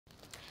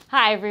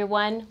Hi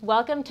everyone,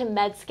 welcome to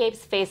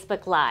Medscape's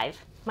Facebook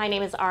Live. My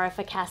name is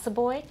Arifa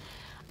Casaboy.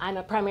 I'm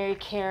a primary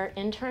care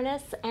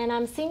internist and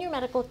I'm senior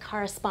medical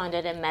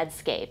correspondent at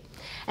Medscape.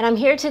 And I'm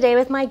here today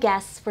with my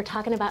guests. We're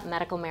talking about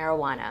medical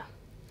marijuana.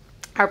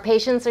 Our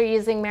patients are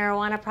using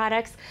marijuana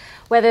products,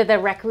 whether they're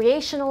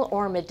recreational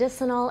or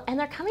medicinal, and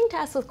they're coming to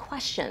us with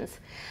questions.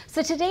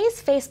 So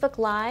today's Facebook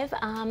Live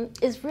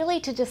is really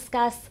to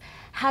discuss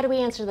how do we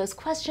answer those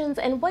questions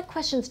and what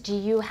questions do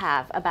you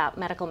have about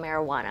medical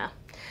marijuana.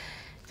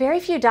 Very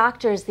few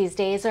doctors these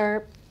days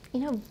are,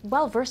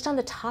 well versed on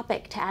the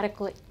topic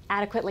to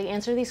adequately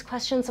answer these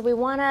questions, so we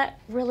want to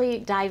really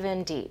dive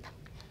in deep.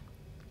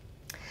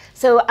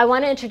 So I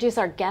want to introduce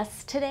our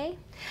guests today.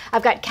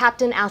 I've got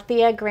Captain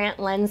Althea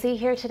Grant-Lindsay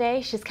here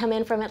today. She's come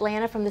in from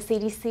Atlanta from the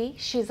CDC.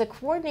 She's a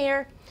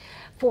coordinator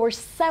for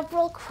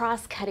several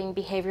cross-cutting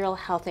behavioral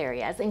health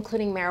areas,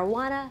 including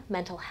marijuana,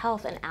 mental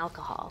health, and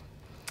alcohol.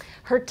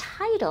 Her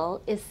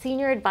title is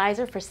Senior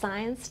Advisor for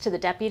Science to the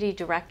Deputy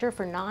Director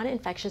for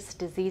Non-Infectious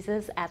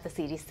Diseases at the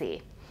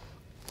CDC.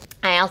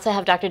 I also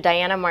have Dr.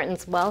 Diana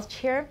Martins-Welch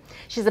here.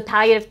 She's a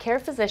palliative care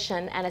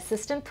physician and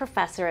assistant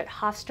professor at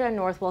Hofstra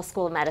Northwell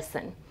School of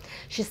Medicine.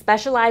 She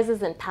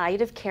specializes in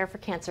palliative care for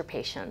cancer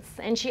patients,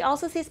 and she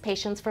also sees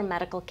patients for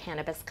medical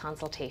cannabis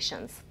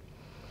consultations.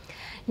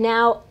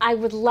 Now, I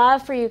would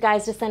love for you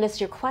guys to send us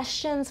your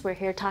questions. We're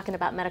here talking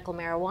about medical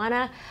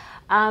marijuana.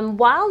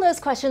 While those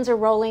questions are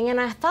rolling in,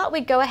 I thought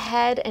we'd go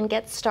ahead and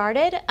get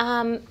started.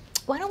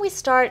 Why don't we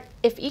start,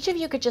 if each of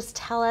you could just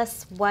tell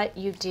us what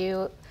you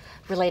do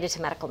related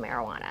to medical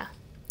marijuana.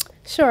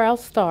 Sure, I'll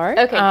start.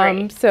 Okay,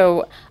 great.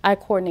 So I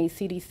coordinate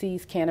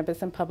CDC's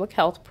Cannabis and Public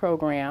Health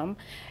program.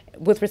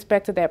 With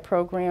respect to that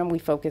program, we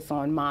focus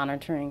on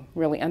monitoring,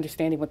 really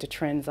understanding what the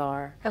trends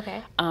are.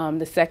 Okay.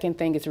 The second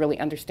thing is really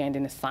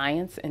understanding the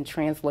science and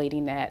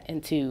translating that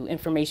into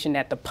information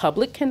that the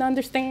public can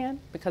understand,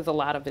 because a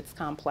lot of it's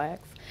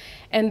complex.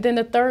 And then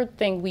the third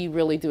thing we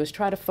really do is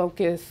try to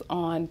focus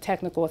on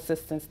technical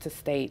assistance to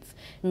states.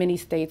 Many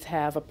states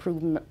have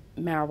approved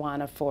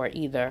marijuana for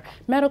either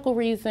medical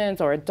reasons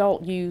or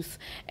adult use,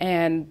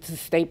 and the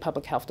state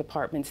public health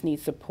departments need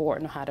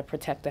support on how to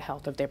protect the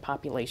health of their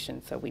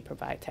population, so we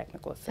provide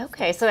technical assistance.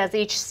 Okay, so as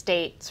each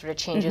state sort of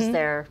changes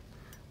their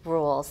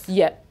rules.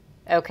 Yep.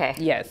 Okay.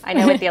 Yes. I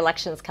know with the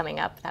elections coming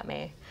up, that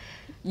may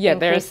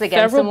there's again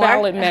several some more.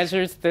 ballot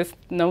measures this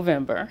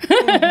November.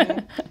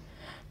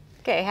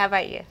 Okay, how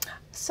about you?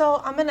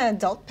 So I'm an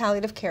adult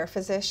palliative care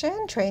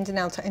physician trained in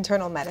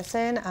internal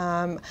medicine.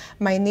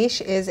 My niche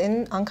is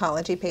in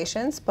oncology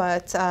patients,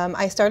 but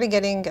I started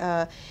getting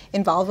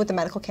involved with the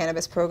medical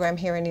cannabis program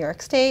here in New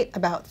York State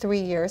about 3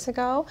 years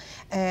ago.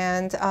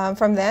 And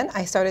from then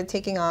I started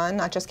taking on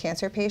not just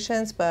cancer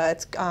patients,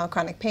 but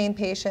chronic pain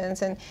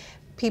patients and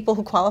people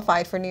who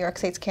qualified for New York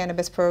State's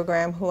cannabis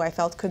program who I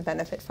felt could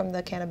benefit from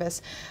the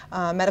cannabis,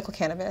 medical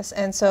cannabis.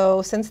 And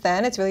so since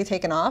then, it's really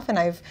taken off, and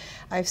I've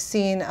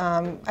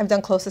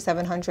done close to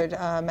 700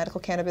 medical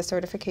cannabis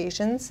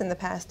certifications in the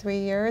past 3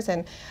 years,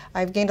 and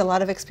I've gained a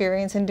lot of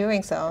experience in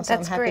doing so. So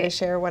I'm happy to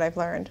share what I've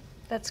learned.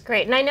 That's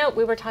great. And I know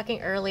we were talking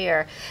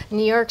earlier,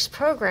 New York's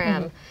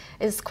program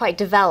is quite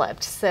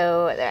developed.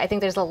 So I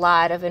think there's a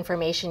lot of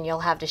information you'll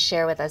have to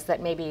share with us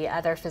that maybe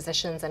other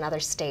physicians in other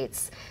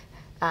states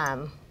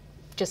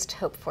just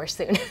hope for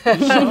soon. Sure.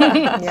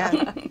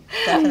 Yeah,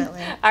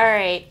 definitely. All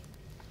right.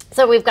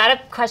 So we've got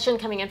a question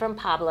coming in from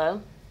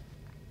Pablo.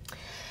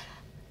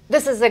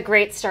 This is a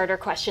great starter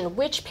question.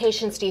 Which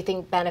patients do you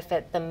think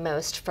benefit the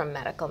most from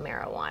medical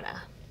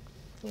marijuana?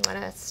 You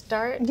want to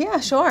start? Yeah,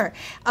 sure.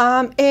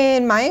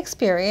 In my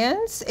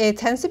experience, it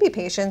tends to be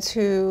patients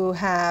who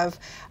have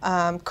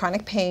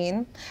chronic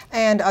pain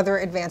and other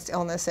advanced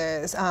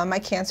illnesses. My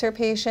cancer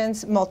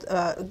patients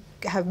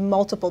have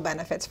multiple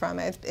benefits from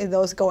it.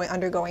 Those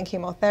undergoing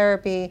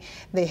chemotherapy,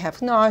 they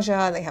have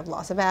nausea, they have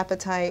loss of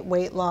appetite,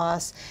 weight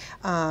loss,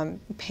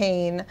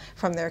 pain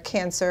from their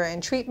cancer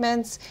and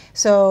treatments.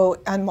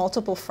 So on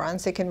multiple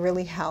fronts, it can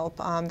really help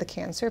the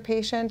cancer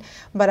patient.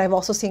 But I've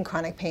also seen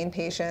chronic pain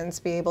patients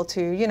be able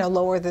to,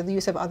 lower the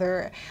use of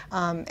other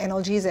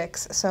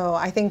analgesics. So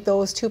I think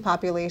those two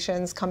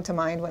populations come to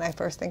mind when I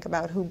first think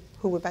about who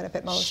would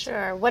benefit most.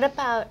 Sure. What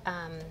about,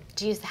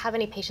 do you have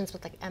any patients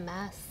with like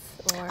MS?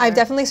 I've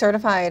definitely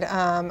certified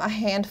a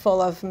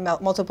handful of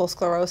multiple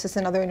sclerosis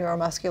and other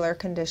neuromuscular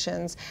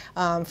conditions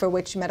for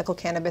which medical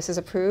cannabis is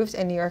approved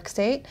in New York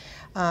State.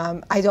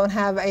 I don't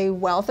have a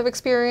wealth of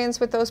experience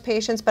with those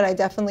patients, but I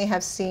definitely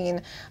have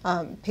seen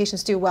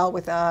patients do well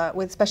with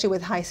especially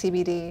with high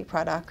CBD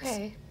products.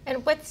 Okay.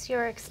 And what's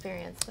your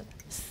experience with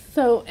this?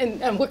 So,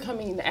 and we're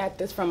coming at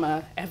this from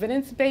a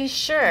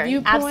evidence-based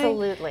viewpoint.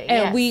 Absolutely,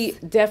 and we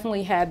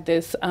definitely had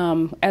this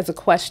as a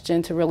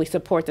question to really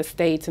support the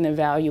states in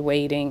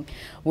evaluating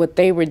what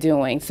they were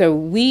doing. So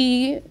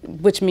we,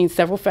 which means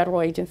several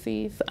federal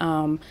agencies,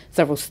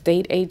 several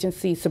state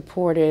agencies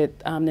supported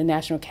the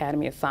National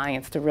Academy of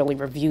Science to really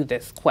review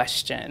this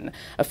question.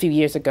 A few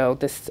years ago,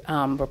 this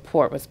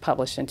report was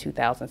published in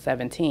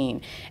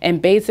 2017.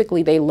 And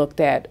basically they looked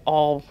at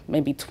all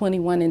maybe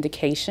 21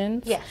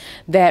 indications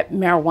that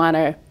marijuana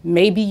marijuana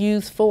may be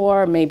used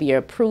for, may be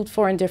approved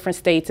for in different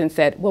states, and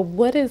said, well,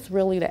 what is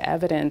really the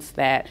evidence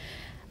that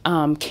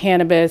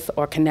cannabis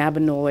or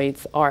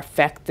cannabinoids are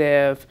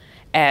effective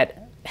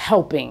at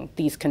helping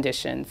these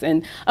conditions?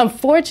 And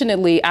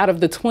unfortunately, out of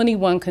the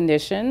 21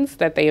 conditions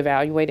that they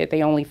evaluated,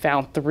 they only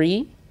found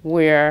 3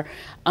 where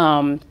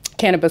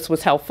cannabis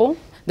was helpful.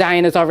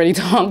 Diana's already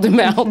talked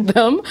about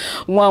them.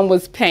 One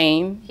was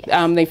pain.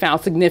 Yes. They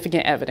found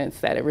significant evidence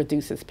that it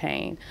reduces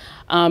pain.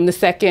 The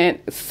second,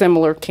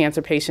 similar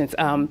cancer patients,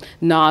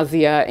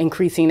 nausea,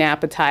 increasing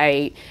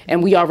appetite,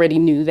 and we already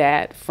knew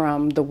that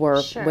from the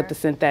work with the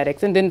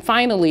synthetics. And then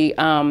finally,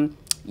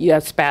 you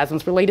have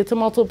spasms related to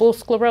multiple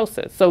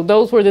sclerosis. So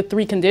those were the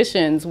 3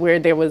 conditions where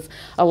there was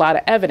a lot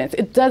of evidence.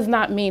 It does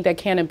not mean that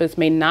cannabis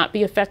may not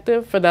be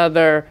effective for the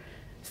other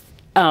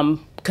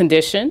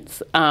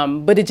conditions,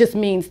 but it just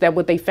means that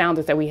what they found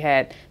is that we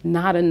had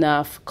not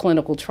enough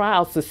clinical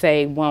trials to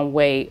say one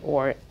way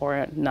or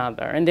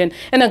another.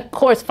 And of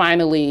course,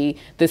 finally,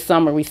 this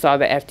summer we saw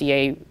the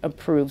FDA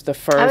approve the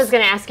first. I was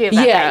going to ask you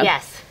about that.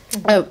 Yes.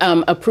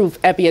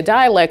 Approved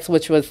Epidiolex,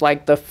 which was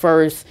like the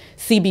first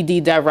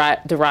CBD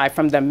derived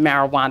from the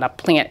marijuana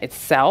plant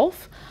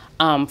itself.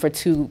 For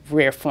 2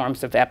 rare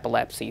forms of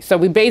epilepsy. So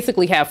we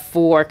basically have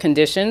 4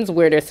 conditions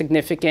where there's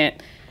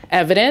significant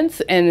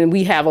evidence, and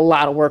we have a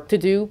lot of work to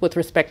do with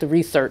respect to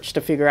research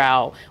to figure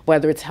out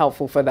whether it's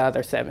helpful for the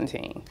other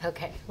 17.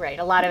 Okay, right.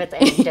 A lot of it's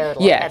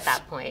anecdotal at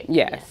that point.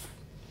 Yes.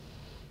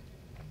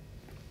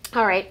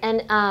 All right,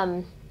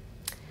 and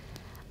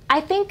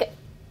I think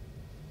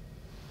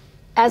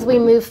as we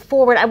move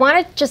forward, I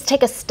want to just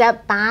take a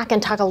step back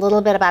and talk a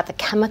little bit about the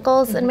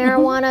chemicals in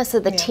marijuana, so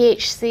the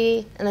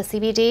THC and the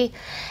CBD.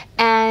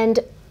 And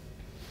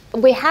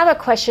we have a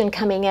question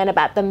coming in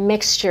about the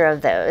mixture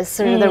of those,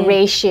 sort of the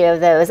ratio of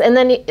those. And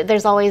then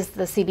there's always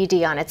the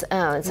CBD on its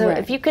own. So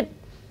if you could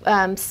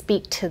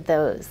speak to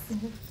those.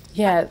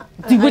 Yeah.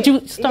 Would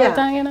you start,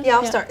 Diana? Yeah,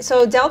 I'll start.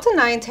 So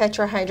delta-9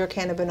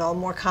 tetrahydrocannabinol,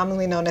 more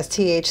commonly known as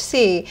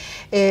THC,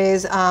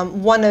 is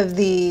one of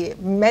the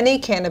many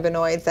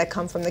cannabinoids that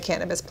come from the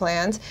cannabis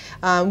plant.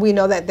 We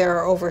know that there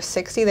are over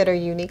 60 that are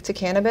unique to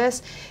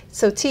cannabis.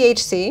 So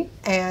THC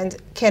and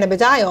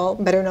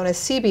cannabidiol, better known as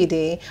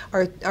CBD,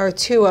 are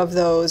 2 of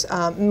those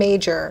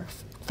major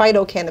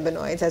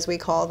phytocannabinoids, as we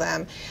call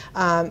them.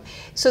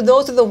 So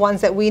those are the ones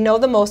that we know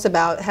the most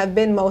about, have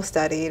been most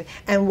studied,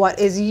 and what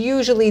is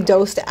usually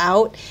dosed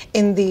out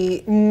in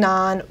the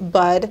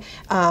non-bud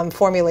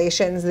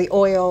formulations, the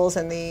oils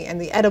and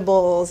the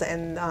edibles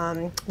and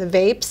the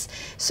vapes.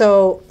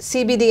 So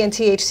CBD and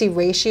THC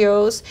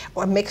ratios,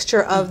 or a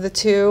mixture of the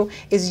 2,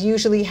 is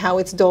usually how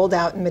it's doled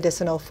out in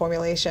medicinal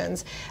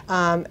formulations.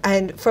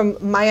 And from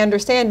my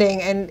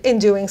understanding, and in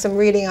doing some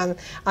reading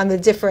on the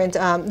different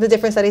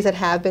studies that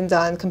have been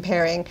done,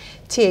 comparing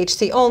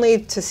THC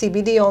only to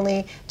CBD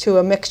only to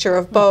a mixture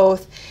of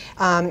both.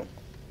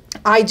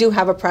 I do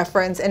have a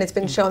preference, and it's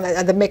been shown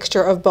that the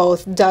mixture of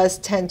both does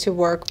tend to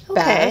work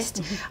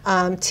best.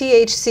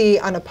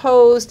 THC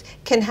unopposed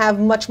can have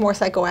much more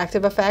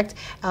psychoactive effect,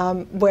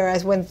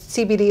 whereas when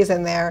CBD is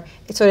in there,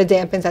 it sort of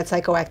dampens that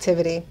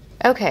psychoactivity.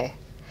 Okay,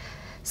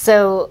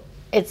 so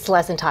it's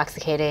less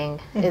intoxicating.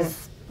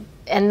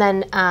 And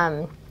then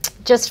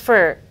just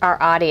for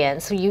our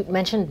audience, so you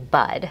mentioned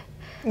bud.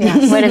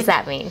 Yes. What does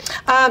that mean?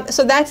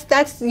 So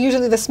that's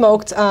usually the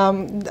smoked.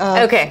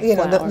 Okay. You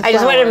know, the I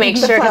just wanted to make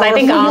sure, because I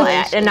think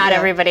not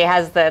everybody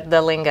has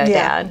the lingo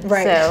down.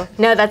 Right. So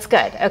no, that's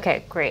good.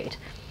 Okay, great.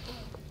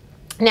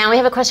 Now we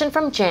have a question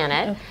from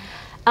Janet.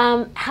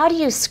 How do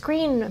you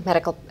screen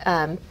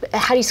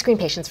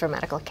patients for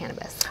medical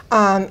cannabis?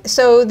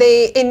 So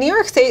in New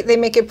York State, they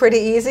make it pretty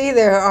easy.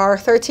 There are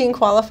 13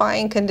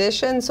 qualifying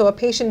conditions, so a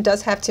patient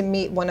does have to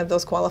meet one of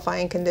those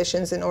qualifying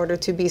conditions in order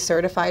to be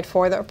certified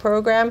for the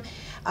program.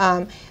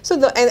 And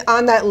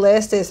on that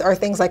list are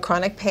things like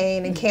chronic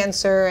pain and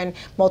cancer and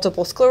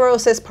multiple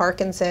sclerosis,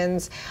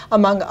 Parkinson's,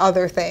 among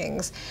other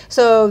things.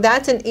 So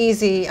that's an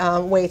easy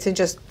way to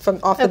just, from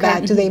off the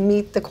bat, do they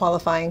meet the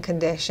qualifying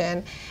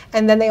condition?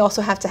 And then they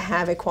also have to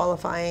have a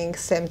qualifying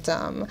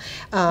symptom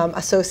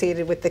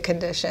associated with the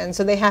condition.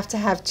 So they have to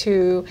have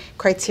 2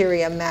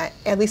 criteria met,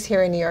 at least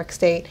here in New York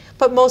State.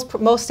 But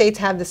most states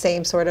have the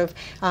same sort of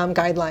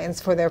guidelines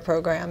for their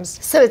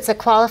programs. So it's a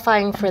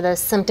qualifying for the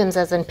symptoms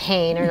as in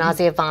pain or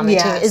nausea, vomiting.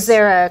 Yes. Is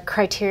there a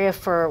criteria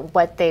for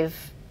what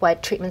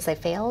treatments they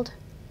failed?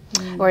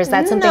 Or is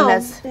that something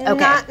that's okay?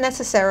 Not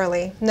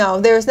necessarily.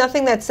 No, there's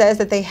nothing that says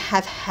that they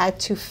have had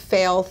to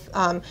fail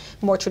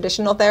more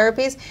traditional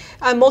therapies.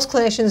 Most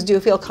clinicians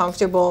do feel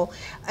comfortable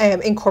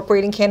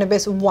incorporating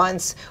cannabis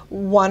once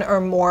 1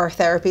 or more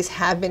therapies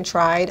have been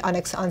tried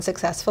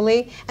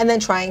unsuccessfully, and then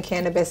trying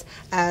cannabis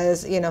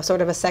as,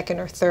 sort of a second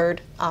or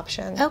third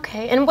option.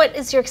 Okay. And what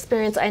is your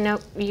experience? I know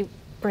you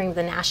bring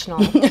the national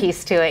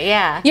piece to it,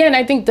 yeah. Yeah, and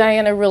I think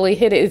Diana really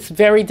hit it. It's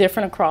very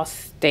different across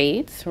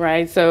states,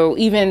 right? So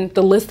even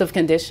the list of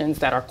conditions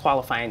that are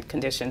qualifying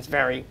conditions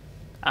vary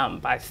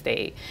by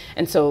state.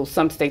 And so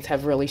some states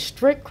have really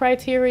strict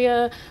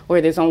criteria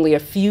where there's only a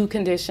few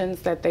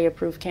conditions that they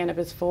approve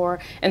cannabis for.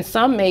 And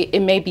some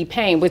it may be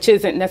pain, which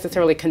isn't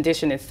necessarily a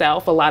condition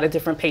itself. A lot of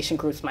different patient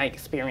groups might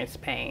experience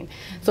pain.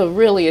 So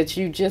really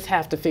you just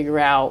have to figure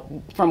out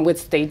from which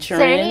state you're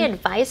in. Is there any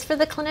advice for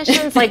the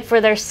clinicians, like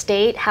for their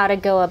state, how to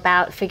go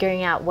about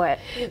figuring out what?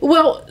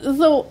 Well,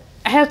 so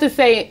I have to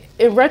say,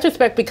 in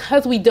retrospect,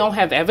 because we don't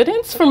have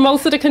evidence for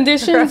most of the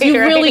conditions, you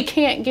really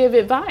can't give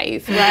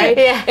advice, right?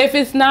 Yeah. If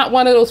it's not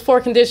one of those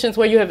 4 conditions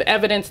where you have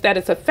evidence that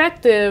it's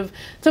effective,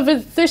 the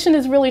physician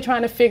is really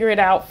trying to figure it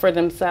out for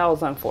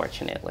themselves,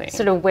 unfortunately.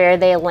 Sort of where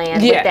they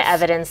land with the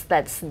evidence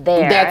that's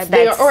there. That's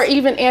there, or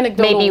even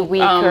anecdotal maybe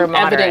weak or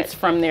moderate evidence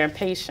from their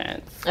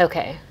patients.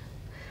 Okay.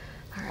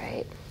 All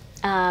right.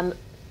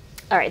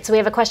 All right, so we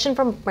have a question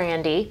from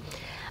Brandy.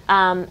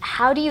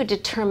 How do you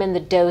determine the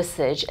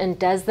dosage, and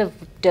does the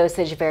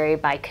dosage vary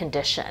by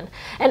condition?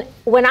 And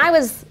when I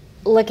was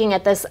looking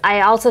at this,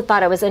 I also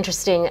thought it was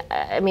interesting.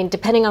 I mean,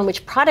 depending on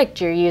which product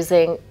you're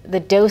using, the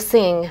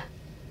dosing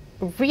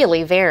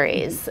really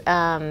varies.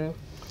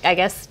 I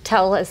guess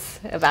tell us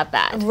about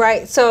that.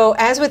 Right. So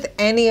as with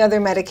any other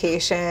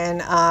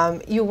medication,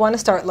 you want to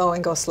start low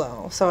and go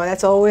slow. So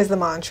that's always the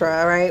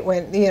mantra, right?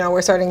 When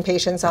we're starting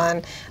patients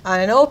on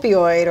an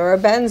opioid or a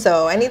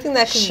benzo, anything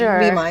that can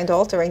be mind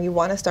altering, you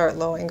want to start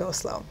low and go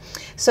slow.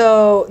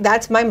 So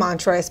that's my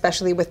mantra,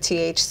 especially with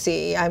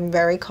THC. I'm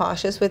very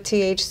cautious with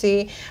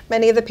THC.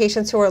 Many of the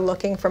patients who are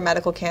looking for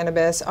medical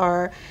cannabis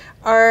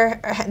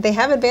they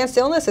have advanced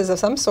illnesses of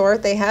some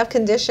sort. They have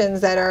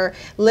conditions that are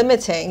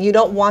limiting. You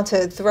don't want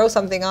to throw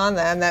something on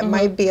them that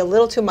might be a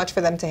little too much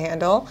for them to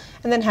handle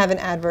and then have an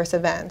adverse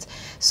event.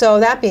 So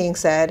that being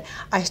said,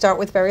 I start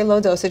with very low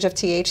dosage of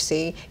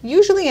THC,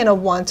 usually in a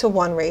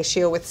 1-to-1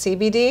 ratio with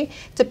CBD,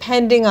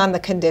 depending on the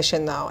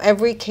condition though.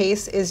 Every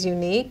case is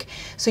unique,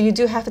 so you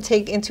do have to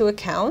take into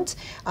account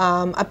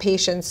a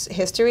patient's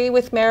history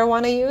with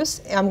marijuana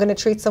use. I'm going to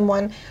treat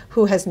someone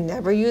who has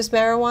never used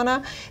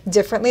marijuana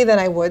differently than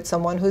I would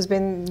someone who's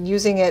been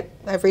using it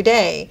every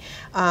day.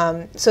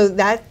 So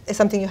that is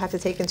something you have to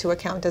take into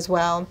account as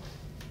well.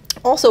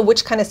 Also,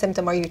 which kind of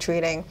symptom are you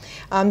treating?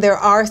 There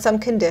are some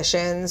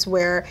conditions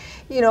where,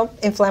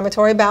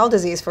 inflammatory bowel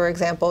disease, for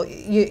example,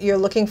 you're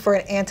looking for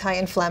an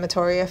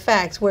anti-inflammatory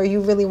effect where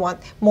you really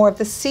want more of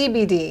the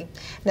CBD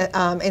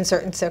in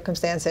certain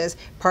circumstances.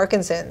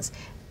 Parkinson's,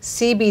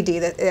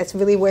 CBD, that's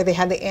really where they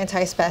have the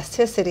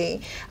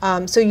anti-spasticity.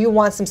 So you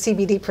want some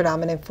CBD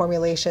predominant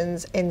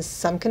formulations in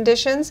some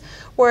conditions,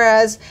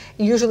 whereas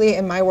usually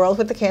in my world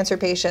with the cancer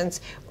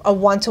patients, a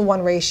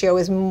 1-to-1 ratio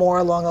is more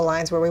along the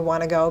lines where we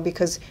want to go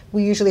because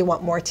we usually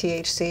want more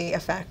THC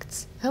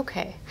effects.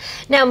 Okay.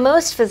 Now,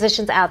 most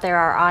physicians out there,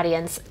 our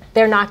audience,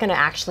 they're not going to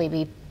actually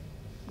be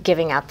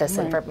giving out this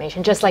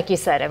information, just like you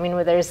said. I mean,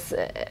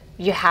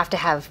 you have to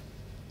have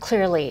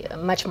clearly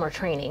much more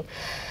training.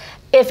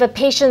 If a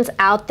patient's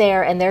out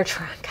there and they're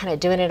kind of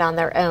doing it on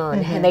their own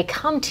and they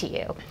come to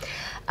you,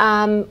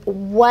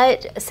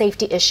 what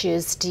safety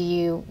issues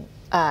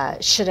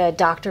should a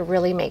doctor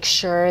really make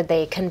sure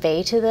they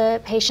convey to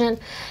the patient?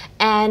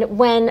 And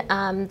when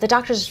the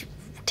doctor's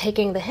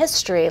taking the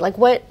history, like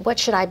what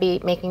should I be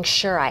making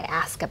sure I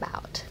ask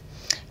about?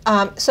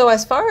 So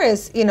as far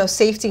as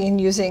safety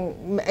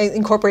in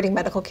incorporating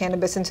medical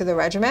cannabis into the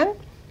regimen,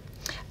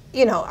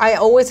 I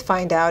always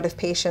find out if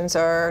patients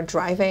are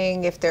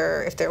driving, if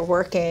they're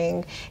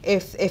working.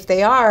 If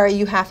they are,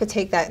 you have to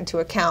take that into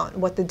account,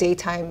 what the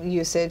daytime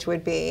usage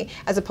would be,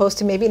 as opposed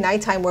to maybe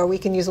nighttime where we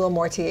can use a little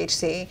more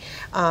THC,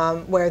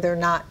 where they're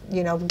not,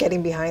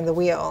 getting behind the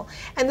wheel.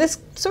 And this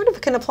sort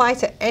of can apply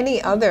to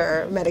any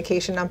other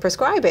medication I'm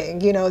prescribing,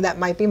 that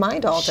might be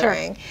mind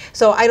altering. Sure.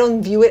 So I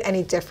don't view it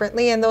any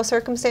differently in those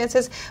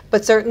circumstances,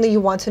 but certainly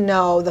you want to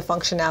know the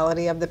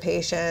functionality of the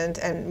patient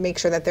and make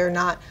sure that they're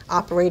not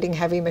operating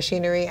heavy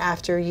machinery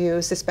after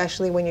use,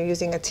 especially when you're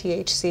using a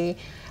THC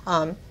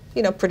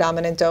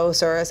predominant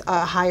dose or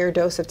a higher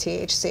dose of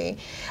THC.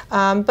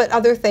 But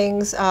other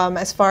things,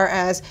 as far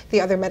as the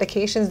other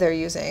medications they're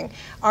using,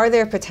 are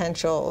there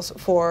potentials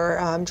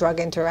for drug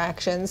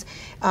interactions?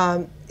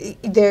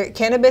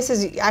 Cannabis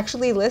is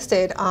actually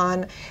listed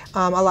on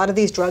a lot of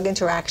these drug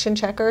interaction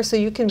checkers, so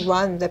you can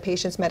run the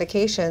patient's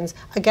medications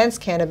against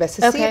cannabis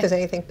to see if there's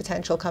anything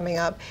potential coming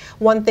up.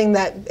 One thing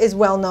that is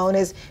well known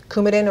is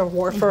Coumadin or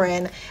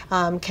warfarin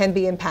can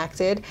be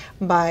impacted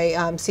by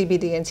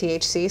CBD and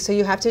THC, so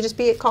you have to just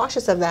be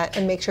cautious of that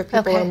and make sure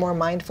people are more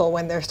mindful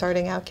when they're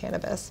starting out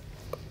cannabis.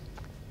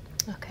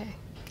 Okay.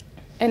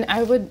 And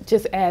I would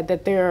just add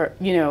that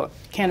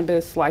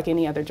cannabis, like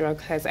any other drug,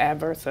 has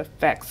adverse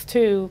effects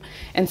too,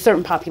 and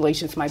certain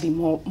populations might be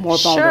more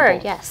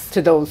vulnerable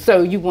to those.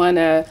 So you want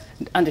to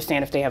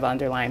understand if they have an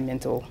underlying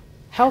mental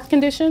health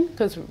condition,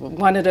 because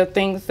one of the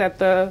things that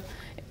the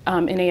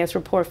NAS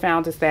report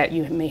found is that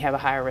you may have a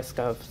higher risk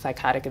of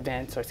psychotic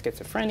events or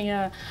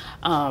schizophrenia.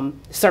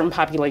 Certain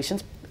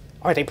populations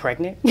are they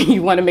pregnant?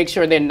 You want to make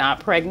sure they're not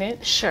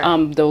pregnant. Sure.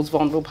 Those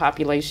vulnerable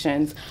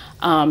populations.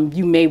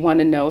 You may want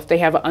to know if they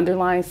have an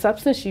underlying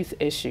substance use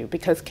issue,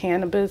 because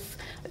cannabis,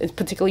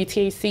 particularly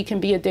THC, can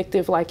be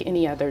addictive like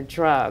any other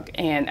drug.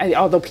 And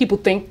although people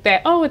think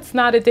that, oh, it's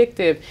not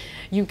addictive,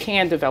 you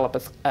can develop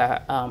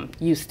a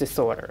use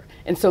disorder.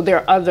 And so there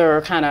are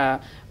other kind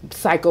of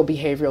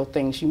psychobehavioral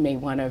things you may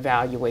want to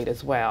evaluate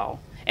as well.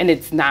 And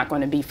it's not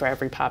going to be for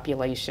every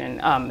population.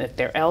 If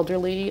they're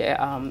elderly,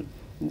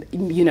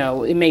 you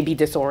know, it may be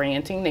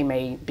disorienting. They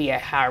may be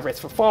at high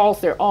risk for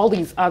falls. There are all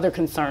these other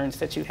concerns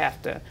that you have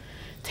to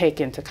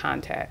take into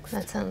context.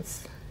 That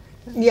sounds...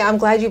 Yeah, I'm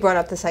glad you brought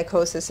up the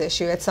psychosis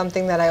issue. It's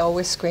something that I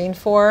always screen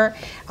for.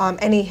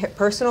 Any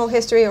personal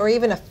history or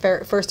even a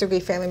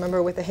first-degree family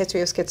member with a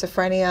history of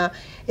schizophrenia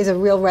is a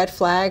real red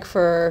flag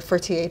for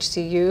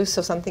THC use,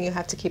 so something you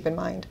have to keep in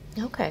mind.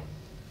 Okay.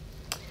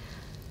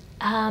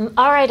 All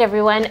right,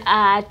 everyone.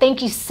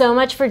 Thank you so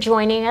much for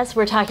joining us.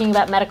 We're talking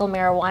about medical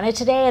marijuana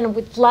today, and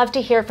we'd love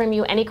to hear from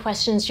you. Any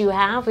questions you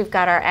have, we've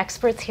got our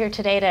experts here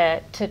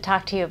today to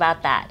talk to you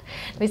about that.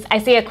 I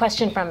see a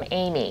question from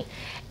Amy.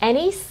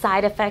 Any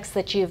side effects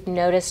that you've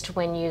noticed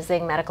when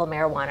using medical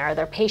marijuana? Are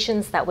there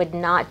patients that would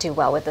not do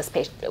well with this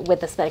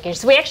medication?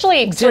 So we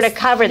actually sort of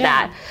covered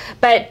that,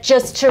 but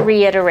just to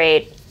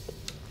reiterate,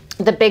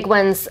 the big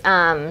ones.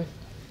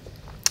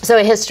 So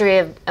a history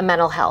of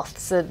mental health.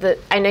 So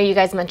I know you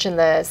guys mentioned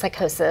the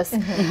psychosis.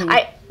 Mm-hmm.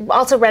 I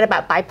also read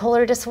about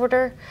bipolar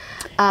disorder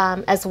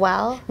as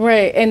well.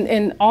 Right,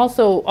 and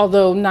also,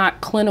 although not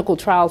clinical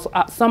trials,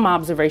 some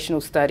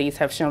observational studies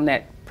have shown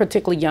that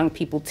particularly young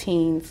people,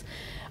 teens,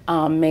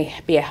 may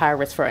be at high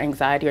risk for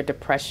anxiety or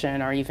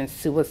depression or even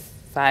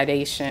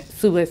suicidation.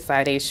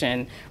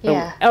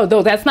 Yeah.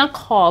 Although that's not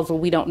causal,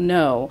 we don't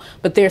know,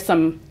 but there's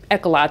some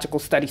ecological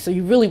studies, so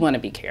you really want to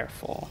be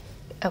careful.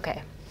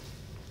 Okay.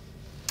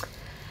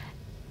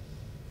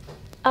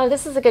 Oh,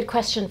 this is a good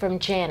question from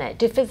Janet.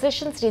 Do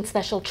physicians need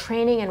special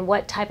training, and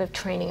what type of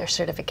training or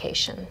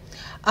certification?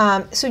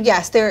 So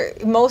yes,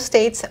 most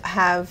states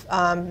have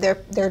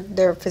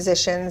their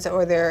physicians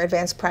or their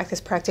advanced practice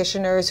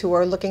practitioners who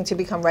are looking to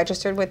become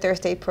registered with their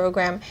state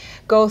program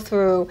go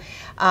through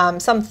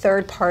some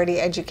third-party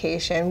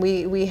education.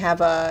 We have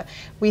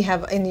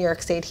in New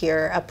York State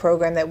here a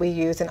program that we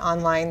use, an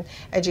online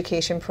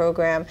education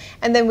program,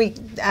 and then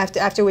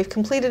after we've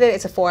completed it,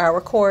 it's a 4-hour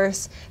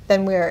course.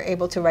 Then we're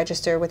able to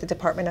register with the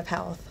Department of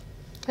Health.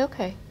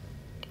 Okay.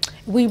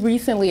 We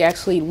recently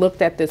actually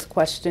looked at this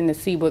question to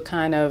see what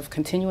kind of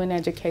continuing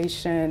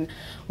education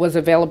was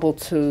available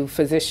to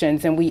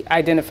physicians, and we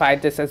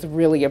identified this as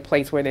really a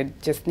place where there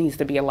just needs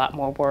to be a lot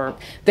more work.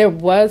 There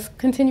was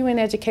continuing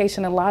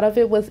education. A lot of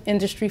it was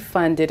industry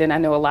funded, and I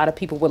know a lot of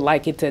people would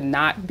like it to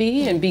not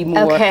be and be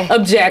more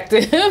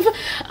objective.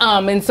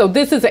 And so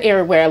this is an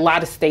area where a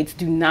lot of states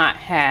do not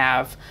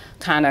have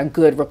kind of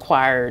good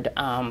required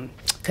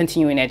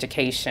continuing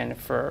education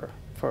for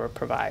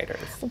providers.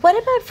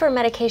 What about for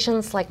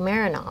medications like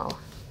Marinol?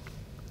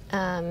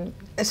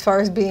 As far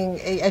as being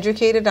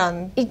educated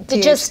on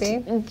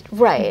THC?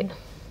 Right.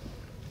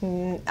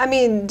 I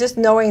mean, just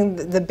knowing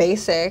the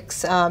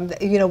basics,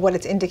 you know, what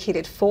it's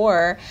indicated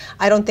for.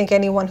 I don't think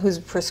anyone who's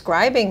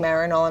prescribing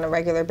Marinol on a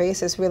regular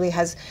basis really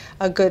has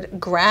a good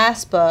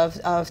grasp of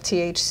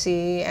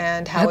THC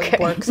and how it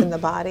works in the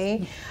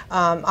body,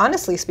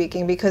 honestly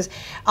speaking, because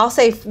I'll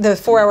say the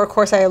 4-hour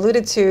course I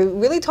alluded to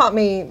really taught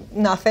me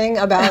nothing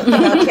about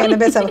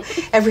cannabis.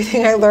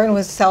 Everything I learned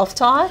was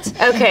self-taught.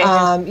 Okay.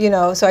 You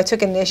know, so I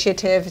took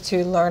initiative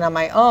to learn on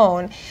my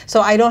own.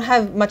 So I don't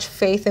have much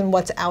faith in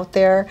what's out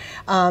there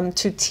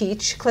to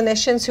teach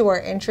clinicians who are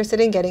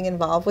interested in getting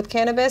involved with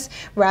cannabis.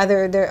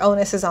 Rather, their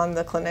onus is on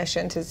the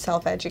clinician to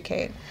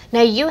self-educate.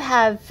 Now, you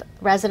have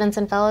residents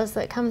and fellows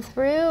that come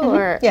through,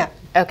 or yeah.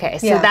 Okay,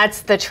 so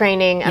that's the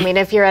training. I mean,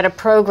 if you're at a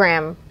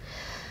program,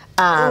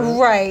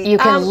 right, you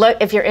can look.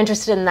 If you're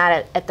interested in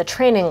that at the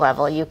training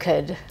level, you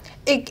could.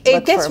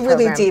 It gets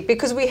really deep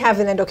because we have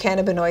an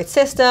endocannabinoid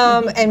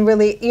system, and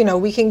really, you know,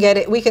 we can get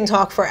it. We can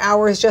talk for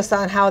hours just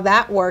on how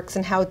that works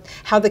and how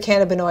the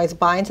cannabinoids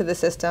bind to the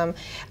system.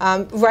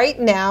 Right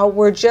now,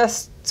 we're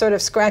just sort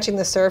of scratching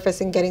the surface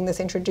and getting this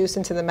introduced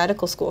into the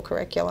medical school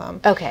curriculum.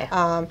 Okay.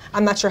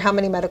 I'm not sure how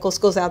many medical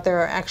schools out there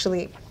are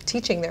actually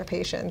teaching their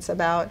patients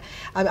about,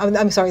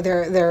 I'm sorry,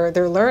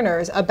 their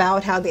learners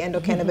about how the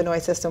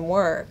endocannabinoid system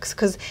works,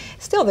 because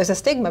still there's a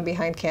stigma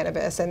behind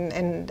cannabis,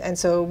 and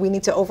so we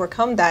need to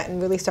overcome that and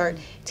really start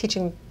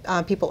teaching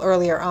people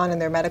earlier on in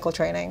their medical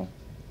training.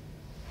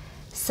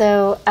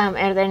 So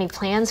are there any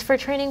plans for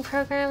training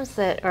programs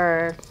that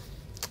are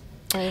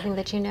anything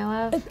that you know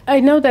of? I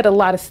know that a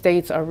lot of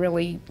states are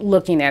really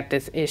looking at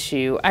this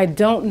issue. I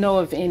don't know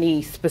of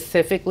any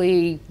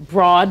specifically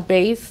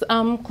broad-based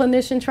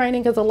clinician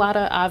training, because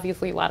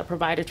obviously a lot of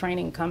provider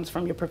training comes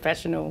from your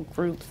professional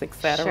groups, et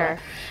cetera. Sure.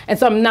 And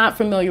so I'm not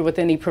familiar with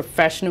any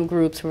professional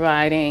groups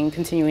providing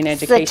continuing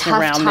education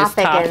around this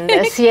topic. In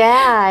this.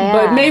 Yeah.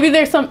 But maybe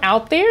there's some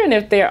out there, and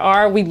if there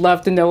are, we'd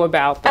love to know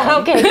about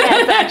them. Okay,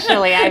 yes,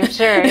 actually, I'm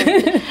sure.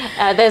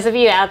 Those of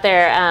you out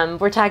there,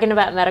 we're talking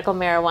about medical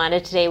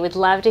marijuana today. We'd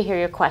love to hear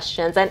your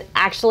questions. And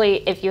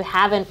actually, if you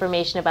have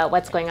information about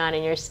what's going on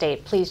in your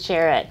state, please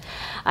share it.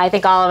 I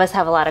think all of us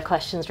have a lot of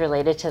questions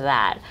related to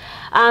that.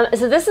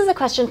 So this is a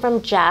question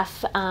from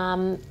Jeff.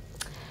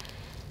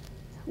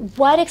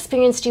 What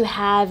experience do you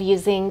have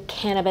using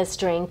cannabis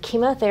during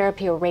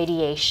chemotherapy or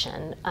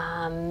radiation?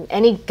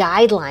 Any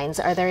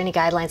guidelines? Are there any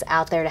guidelines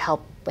out there to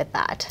help with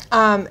that?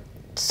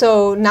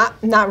 So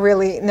not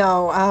really,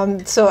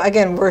 no. So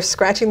again, we're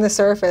scratching the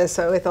surface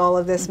with all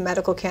of this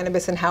medical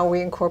cannabis and how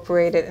we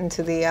incorporate it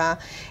into the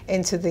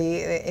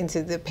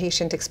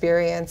patient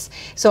experience.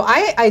 So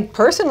I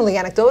personally,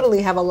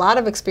 anecdotally, have a lot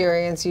of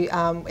experience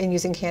in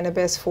using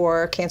cannabis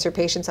for cancer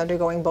patients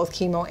undergoing both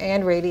chemo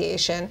and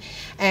radiation.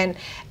 And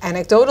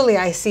anecdotally,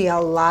 I see a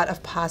lot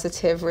of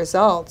positive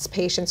results.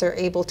 Patients are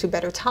able to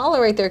better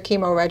tolerate their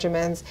chemo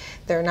regimens.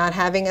 They're not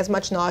having as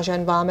much nausea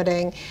and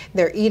vomiting.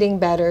 They're eating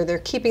better. They're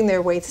keeping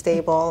their weight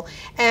stable,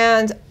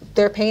 and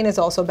their pain is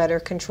also better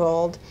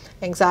controlled,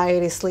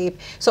 anxiety, sleep.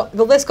 So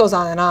the list goes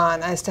on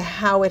as to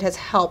how it has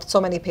helped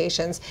so many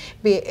patients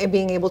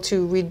being able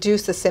to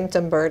reduce the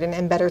symptom burden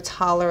and better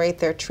tolerate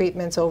their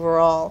treatments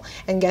overall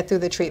and get through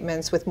the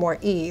treatments with more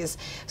ease.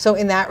 So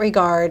in that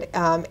regard,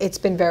 it's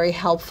been very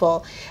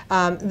helpful.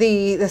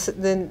 The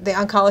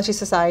oncology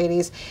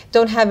societies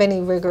don't have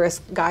any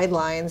rigorous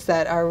guidelines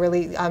that are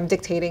really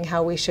dictating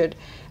how we should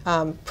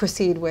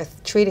proceed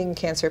with treating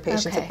cancer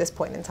patients at this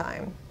point in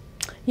time.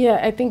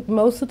 Yeah, I think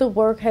most of the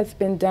work has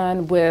been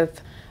done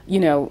with,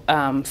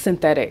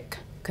 synthetic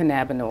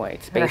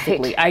cannabinoids,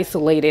 basically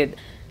isolated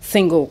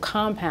single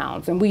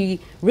compounds. And we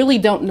really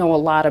don't know a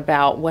lot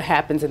about what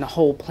happens in the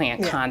whole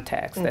plant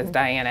context, as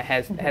Diana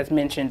has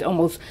mentioned.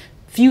 Almost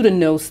few to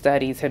no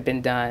studies have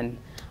been done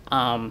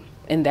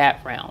in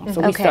that realm.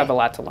 So we still have a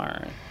lot to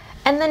learn.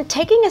 And then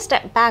taking a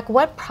step back,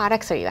 what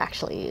products are you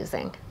actually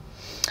using?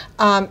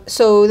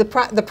 So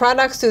the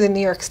products through the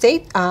New York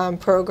State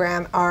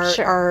program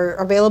are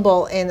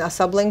available in a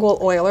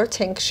sublingual oil or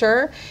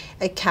tincture,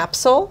 a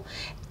capsule,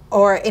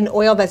 or an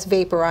oil that's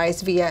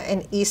vaporized via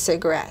an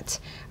e-cigarette.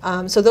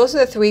 So those are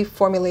the three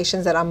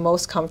formulations that I'm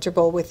most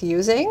comfortable with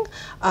using.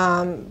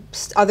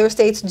 Other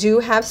states do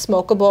have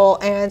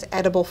smokable and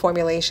edible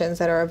formulations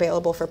that are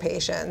available for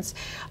patients.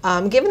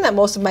 Given that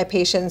most of my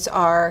patients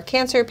are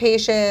cancer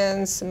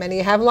patients, many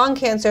have lung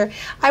cancer,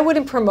 I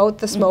wouldn't promote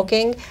the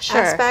smoking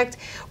aspect.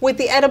 With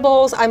the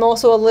edibles, I'm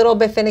also a little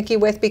bit finicky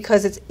with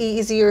because it's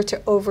easier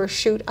to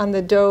overshoot on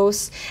the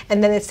dose,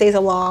 and then it stays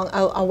a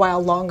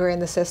while longer in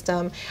the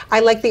system.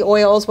 I like the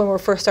oils when we're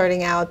first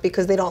starting out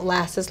because they don't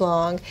last as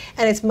long,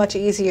 and it's much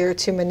easier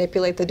to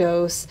manipulate the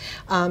dose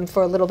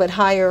for a little bit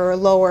higher or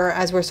lower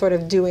as we're sort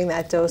of doing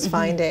that dose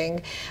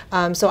finding.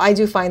 So I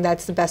do find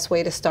that's the best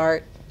way to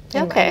start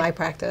in my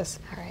practice.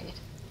 All right.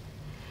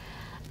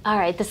 All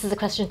right, this is a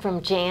question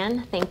from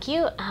Jan. Thank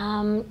you.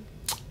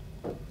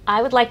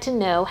 I would like to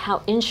know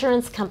how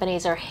insurance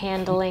companies are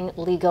handling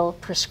legal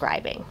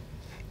prescribing.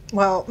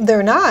 Well,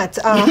 they're not.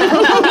 Okay.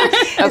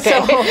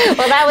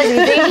 Well, that was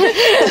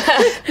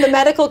easy. The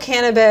medical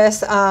cannabis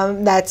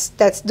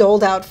that's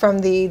doled out from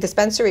the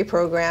dispensary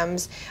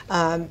programs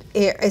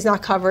is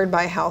not covered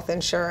by health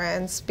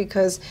insurance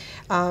because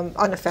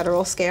on a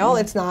federal scale,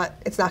 it's not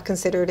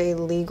considered a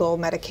legal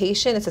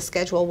medication. It's a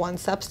Schedule I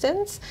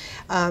substance.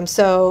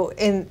 So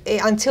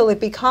until it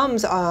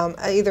becomes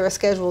either a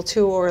Schedule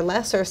II or a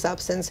lesser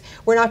substance,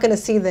 we're not going to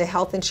see the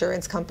health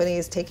insurance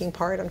companies taking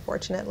part,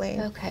 unfortunately.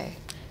 Okay.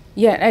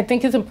 Yeah, I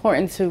think it's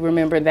important to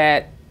remember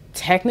that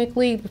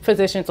technically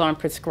physicians aren't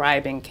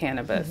prescribing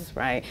cannabis,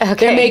 right? Okay.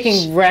 They're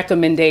making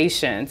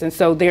recommendations, and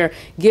so they're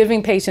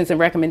giving patients a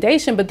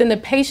recommendation, but then the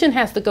patient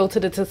has to go to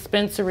the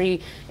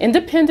dispensary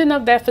independent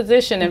of that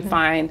physician and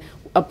find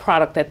a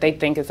product that they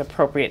think is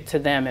appropriate to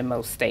them in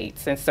most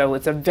states. And so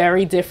it's a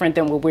very different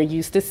than what we're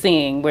used to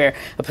seeing, where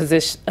a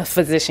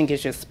physician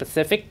gives you a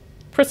specific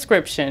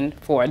prescription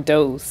for a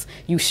dose,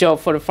 you show up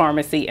for the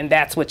pharmacy, and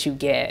that's what you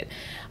get.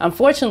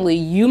 Unfortunately,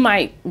 you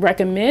might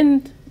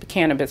recommend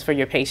cannabis for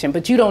your patient,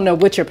 but you don't know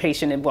what your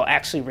patient will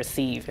actually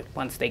receive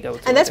once they go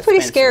to And that's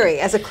pretty scary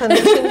as a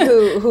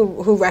clinician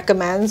who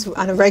recommends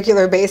on a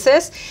regular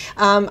basis.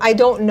 I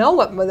don't know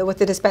what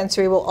the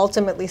dispensary will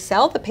ultimately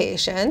sell the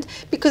patient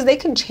because they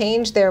can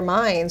change their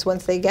minds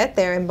once they get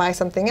there and buy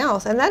something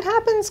else, and that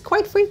happens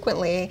quite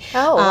frequently.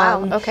 Oh,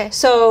 wow. Okay.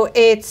 So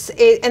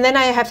and then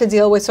I have to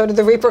deal with sort of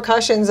the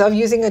repercussions of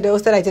using a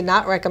dose that I did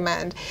not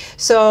recommend.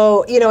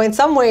 So, in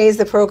some ways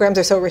the programs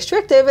are so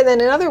restrictive, and then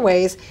in other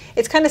ways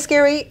it's kind of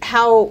scary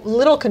how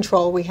little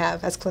control we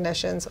have as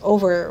clinicians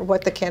over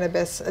what the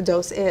cannabis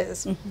dose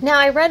is. Now,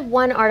 I read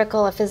one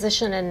article, a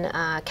physician in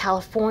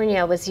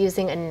California was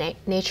using a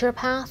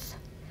naturopath.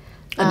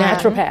 A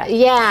naturopath?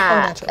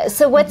 Yeah. Oh, naturopath.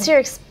 So what's your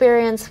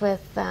experience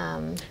with...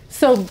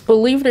 So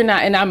believe it or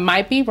not, and I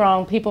might be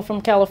wrong, people from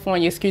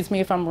California, excuse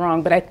me if I'm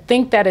wrong, but I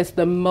think that is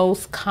the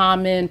most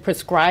common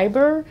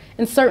prescriber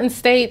in certain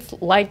states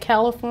like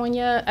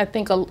California. I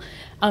think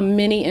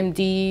many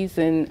MDs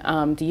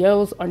and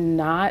DOs are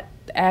not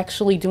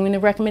actually doing the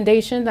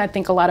recommendations. I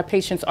think a lot of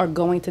patients are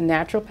going to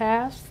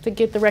naturopaths to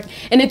get the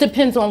and it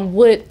depends on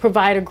what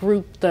provider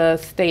group the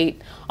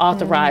state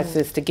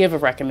authorizes to give a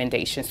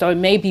recommendation. So it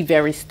may be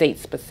very state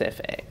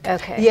specific.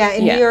 Okay. Yeah,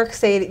 in New York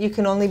State, you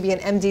can only be an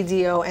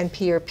MDDO,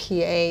 NP, or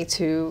PA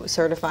to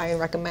certify and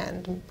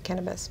recommend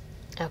cannabis.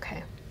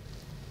 Okay.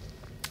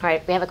 All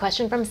right, we have a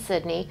question from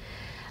Sydney.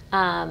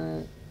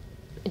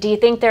 Do you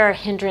think there are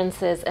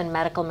hindrances in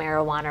medical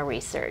marijuana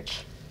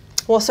research?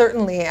 Well,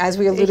 certainly, as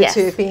we alluded Yes.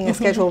 to, it being a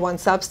Schedule I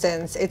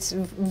substance, it's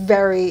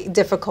very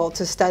difficult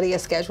to study a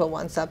Schedule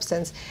I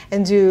substance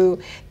and do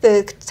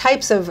the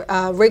types of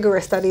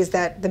rigorous studies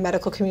that the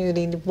medical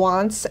community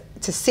wants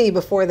to see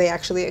before they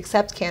actually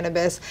accept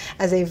cannabis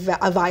as a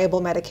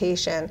viable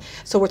medication.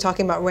 So we're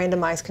talking about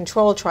randomized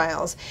control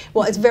trials.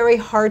 Well, it's very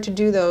hard to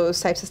do those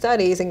types of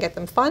studies and get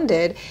them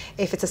funded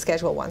if it's a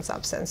Schedule I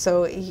substance.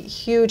 So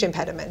huge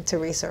impediment to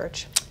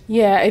research.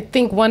 Yeah, I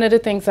think one of the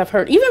things I've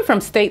heard, even from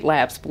state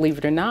labs, believe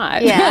it or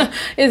not, Yeah.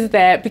 is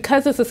that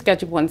because it's a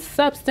Schedule I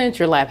substance,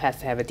 your lab has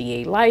to have a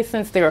DA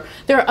license. There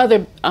are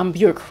other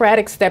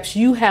bureaucratic steps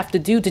you have to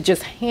do to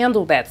just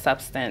handle that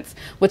substance,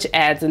 which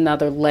adds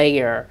another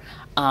layer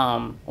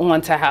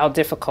onto how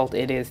difficult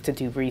it is to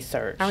do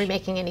research. Are we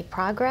making any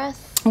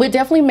progress? We're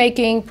definitely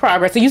making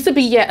progress. There used to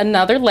be yet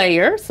another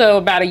layer. So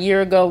about a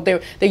year ago, there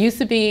used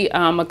to be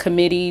a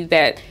committee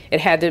that it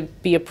had to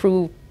be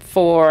approved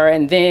for,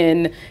 and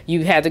then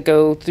you had to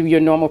go through your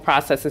normal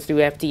processes through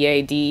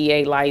FDA,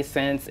 DEA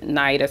license,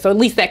 NIDA. So at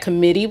least that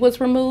committee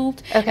was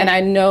removed. Okay. And I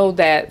know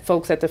that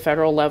folks at the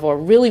federal level are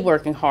really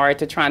working hard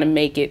to try to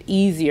make it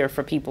easier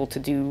for people to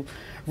do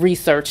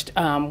research.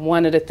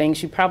 One of the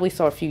things you probably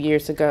saw a few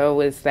years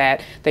ago is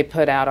that they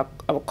put out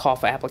a call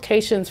for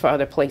applications for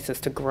other places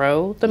to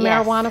grow the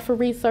Yes. marijuana for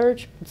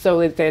research,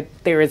 so that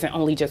there isn't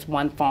only just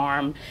one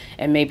farm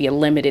and maybe a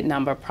limited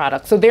number of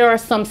products. So there are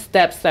some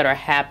steps that are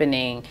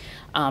happening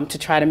to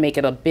try to make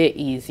it a bit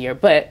easier.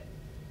 But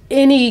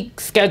any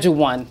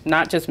Schedule I,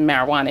 not just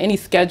marijuana, any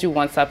Schedule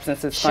I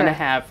substance is going to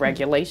have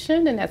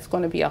regulation, and that's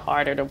going to be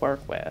harder to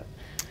work with.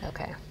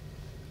 Okay.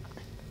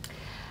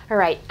 All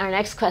right, our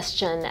next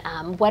question,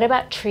 what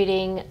about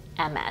treating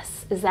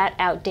MS? Is that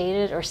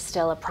outdated or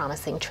still a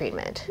promising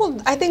treatment? Well,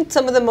 I think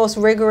some of the most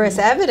rigorous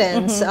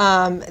evidence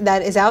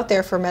that is out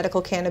there for medical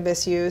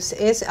cannabis use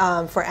is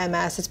for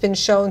MS. It's been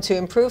shown to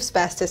improve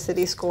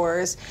spasticity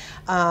scores,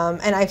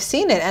 and I've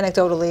seen it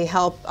anecdotally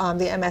help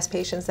the MS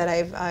patients that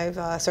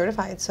I've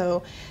certified.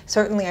 So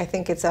certainly I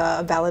think it's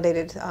a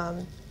validated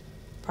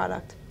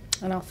product.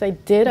 And I'll say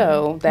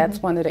ditto,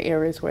 that's one of the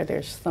areas where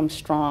there's some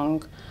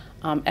strong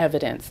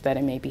evidence that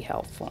it may be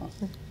helpful.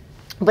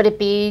 Would it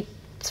be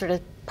sort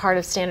of part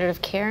of standard of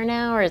care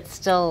now, or it's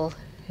still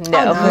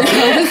no?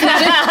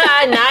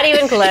 Not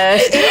even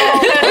close.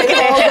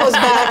 It all goes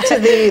back to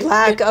the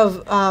lack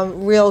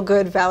of real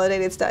good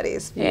validated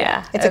studies.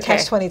 Yeah. It's a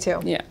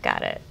catch-22. Yeah.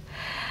 Got it.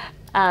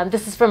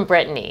 This is from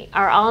Brittany.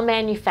 Are all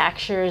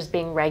manufacturers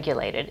being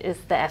regulated? Is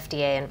the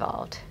FDA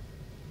involved?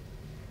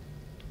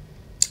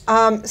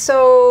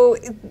 So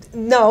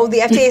no, the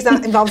FDA is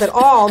not involved at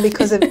all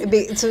because of,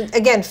 so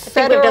again, federal. I think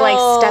we have to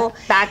like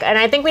step back, and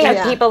I think we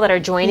have people that are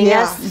joining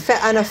us.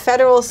 On a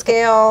federal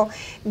scale,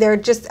 they're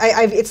just,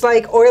 it's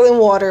like oil and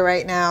water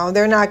right now.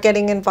 They're not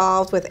getting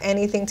involved with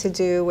anything to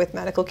do with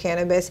medical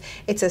cannabis.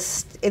 It's a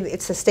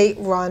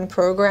state-run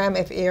program.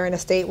 If you're in a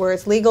state where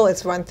it's legal,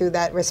 it's run through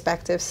that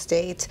respective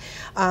state.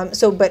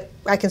 But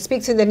I can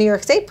speak to the New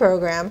York State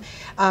program.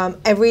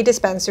 Every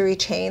dispensary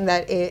chain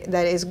that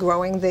is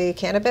growing the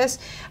cannabis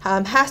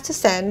has to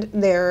send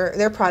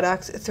their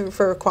products through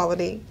for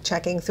quality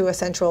checking through a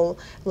central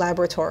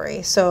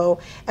laboratory. So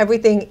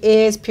everything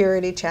is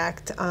purity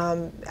checked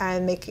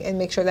and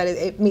make sure that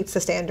it meets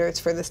the standards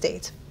for the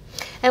state.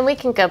 And we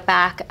can go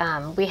back.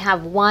 We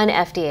have one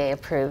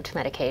FDA-approved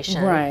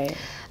medication, Right?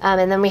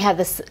 And then we have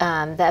this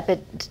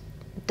the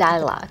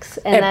Epidiolex,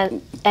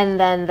 and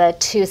then the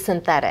two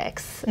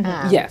synthetics.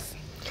 Yes.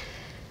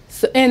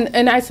 So,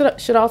 and I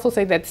should also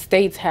say that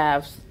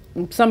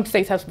some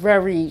states have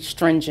very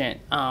stringent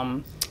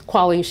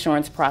quality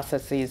assurance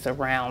processes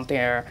around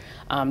their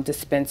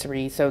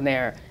dispensaries. So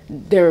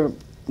they're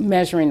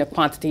measuring the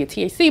quantity of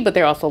THC, but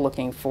they're also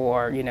looking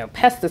for,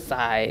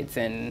 pesticides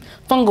and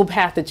fungal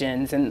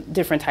pathogens and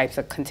different types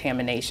of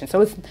contamination.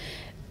 So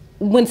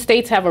when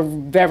states have a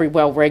very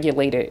well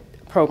regulated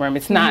program,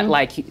 it's not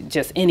like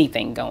just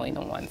anything going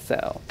on.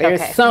 So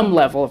there's some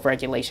level of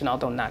regulation,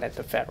 although not at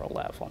the federal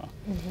level.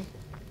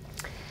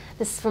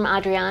 This is from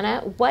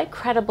Adriana. What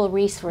credible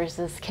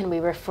resources can we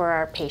refer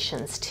our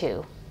patients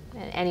to?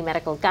 Any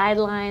medical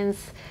guidelines?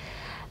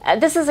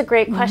 This is a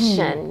great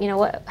question.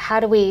 How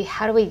do we,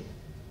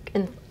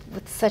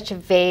 with such a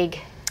vague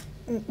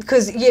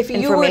because if you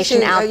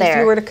information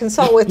were to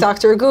consult with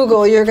Dr.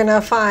 Google, you're going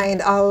to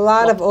find a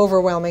lot of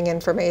overwhelming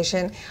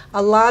information,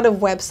 a lot of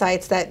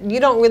websites that you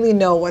don't really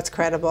know what's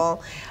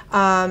credible.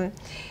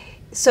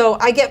 So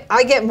I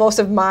get most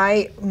of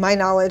my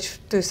knowledge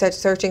through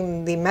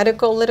searching the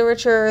medical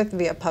literature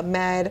via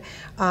PubMed.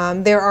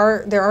 There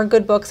are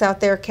good books out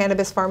there.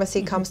 Cannabis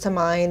Pharmacy comes to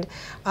mind,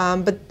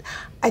 but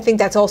I think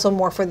that's also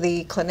more for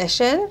the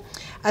clinician.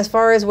 As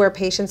far as where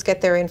patients get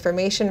their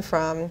information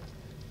from.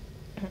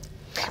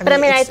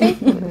 I think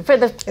for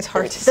the it's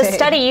hard to the say.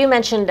 study you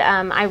mentioned,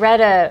 I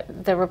read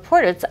the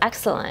report. It's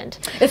excellent.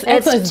 It's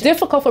excellent. It's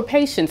difficult for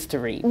patients to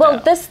read.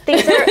 Well, these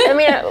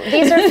are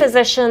these are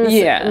physicians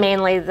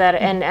mainly that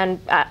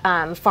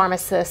and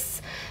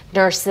pharmacists,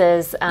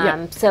 nurses.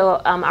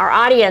 So our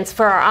audience,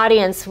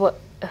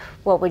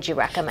 what would you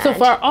recommend? So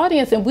for our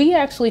audience, and we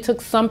actually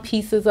took some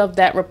pieces of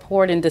that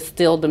report and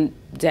distilled them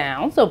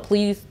down. So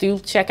please do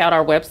check out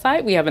our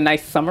website. We have a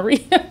nice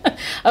summary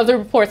of the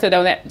report, so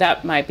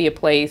that might be a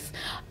place.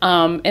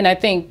 And I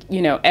think,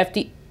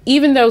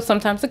 even though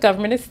sometimes the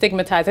government is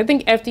stigmatized, I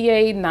think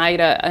FDA,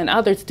 NIDA, and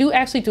others do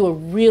actually do a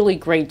really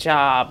great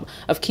job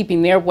of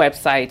keeping their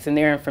websites and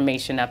their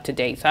information up to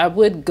date. So I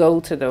would go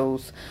to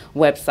those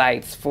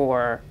websites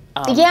for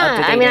I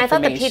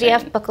thought the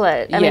PDF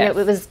booklet, it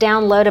was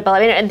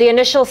downloadable. The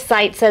initial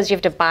site says you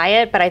have to buy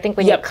it, but I think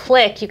when you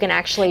click, you can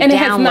actually download it. And it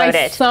has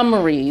nice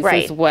summaries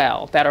as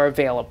well that are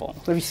available.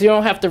 So you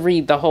don't have to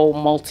read the whole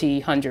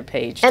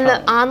multi-100-page tome. And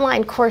the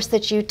online course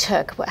that you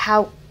took,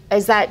 how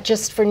is that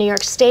just for New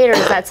York State, or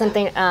is that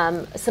something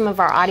some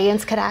of our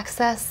audience could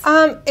access?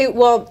 It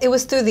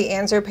was through the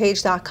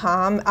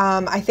answerpage.com.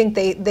 I think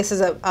this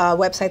is a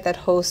website that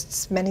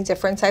hosts many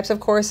different types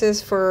of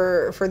courses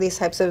for these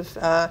types of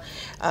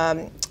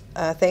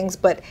things,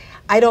 but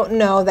I don't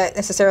know that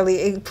necessarily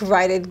it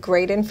provided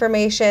great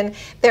information.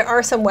 There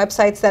are some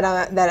websites that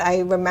I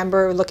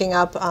remember looking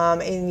up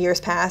in years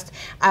past.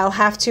 I'll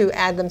have to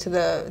add them to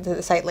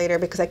the site later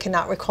because I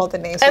cannot recall the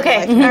names.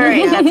 Okay, all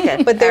right, that's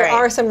good. But there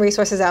are some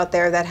resources out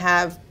there that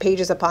have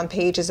pages upon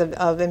pages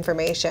of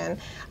information.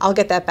 I'll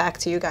get that back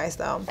to you guys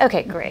though.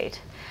 Okay,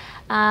 great.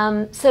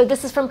 So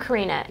this is from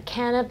Karina.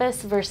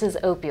 Cannabis versus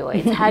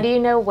opioids. How do you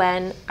know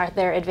when are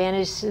there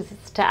advantages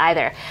to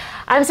either?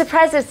 I'm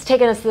surprised it's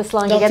taken us this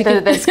long to get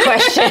to this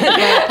question.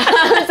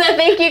 So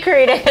thank you,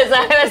 Karina, because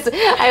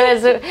I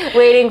was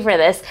waiting for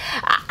this.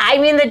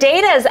 The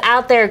data is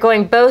out there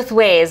going both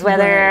ways,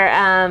 whether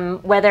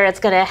it's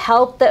going to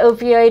help the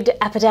opioid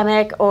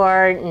epidemic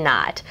or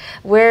not.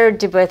 Where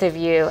do both of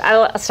you?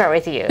 I'll start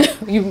with you.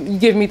 You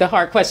give me the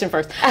hard question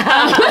first.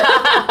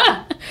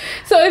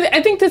 So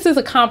I think this is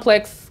a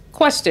complex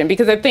question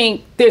because I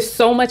think there's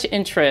so much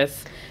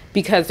interest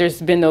because there's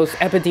been those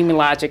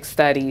epidemiologic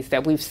studies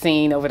that we've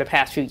seen over the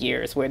past few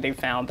years where they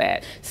found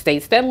that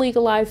states that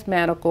legalized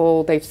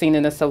medical, they've seen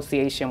an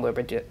association with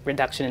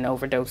reduction in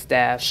overdose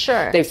deaths.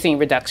 Sure. They've seen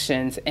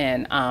reductions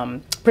in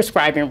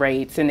prescribing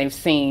rates, and they've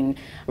seen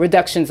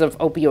reductions of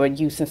opioid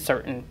use in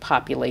certain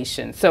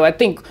populations. So I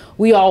think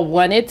we all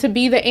want it to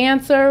be the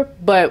answer,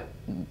 but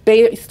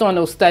based on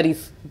those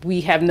studies,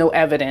 we have no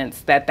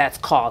evidence that that's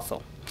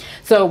causal.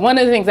 So one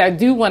of the things I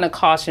do want to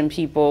caution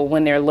people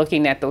when they're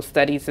looking at those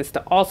studies is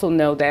to also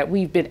know that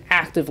we've been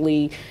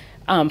actively,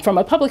 from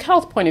a public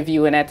health point of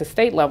view and at the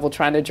state level,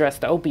 trying to address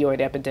the opioid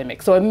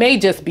epidemic. So it may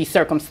just be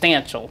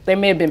circumstantial. There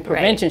may have been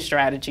prevention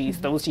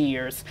strategies those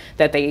years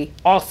that they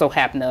also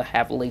happen to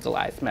have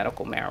legalized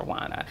medical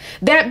marijuana.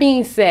 That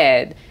being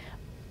said,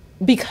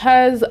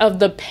 because of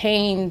the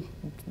pain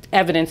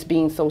evidence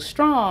being so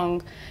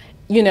strong,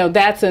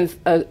 that's an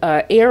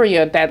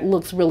area that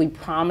looks really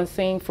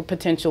promising for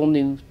potential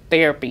new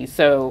therapy.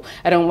 So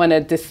I don't want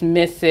to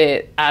dismiss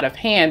it out of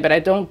hand, but I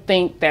don't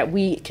think that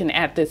we can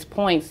at this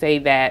point say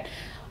that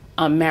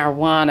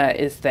marijuana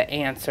is the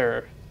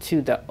answer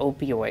to the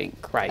opioid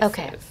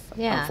crisis,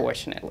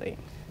 unfortunately.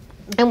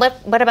 And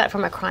what about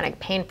from a chronic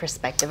pain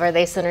perspective? Are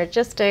they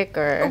synergistic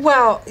or?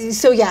 Well,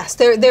 so yes,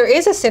 there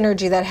is a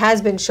synergy that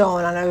has been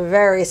shown on a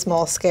very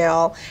small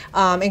scale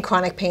in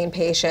chronic pain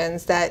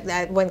patients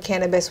that when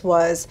cannabis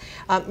was,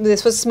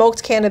 this was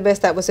smoked cannabis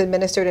that was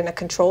administered in a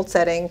controlled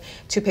setting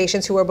to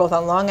patients who were both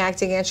on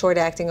long-acting and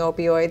short-acting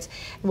opioids.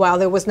 While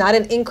there was not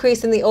an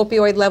increase in the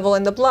opioid level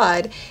in the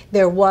blood,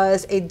 there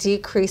was a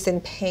decrease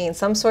in pain.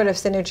 Some sort of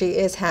synergy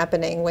is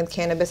happening when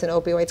cannabis and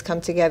opioids come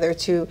together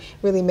to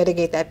really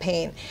mitigate that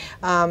pain.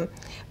 And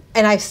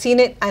I've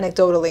seen it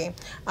anecdotally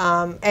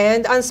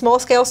and on small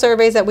scale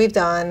surveys that we've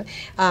done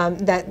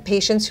that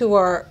patients who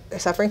are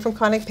suffering from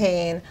chronic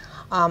pain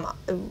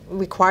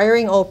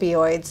requiring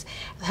opioids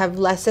have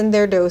lessened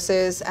their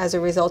doses as a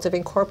result of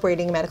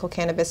incorporating medical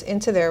cannabis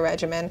into their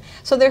regimen.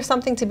 So there's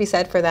something to be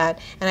said for that,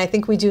 and I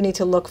think we do need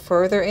to look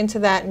further into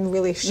that and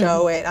really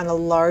show it on a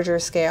larger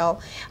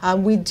scale.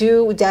 We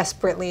do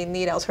desperately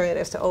need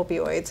alternatives to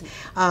opioids.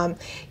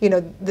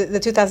 The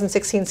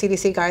 2016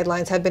 CDC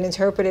guidelines have been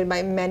interpreted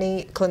by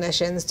many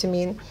clinicians to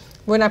mean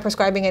we're not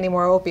prescribing any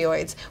more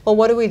opioids. Well,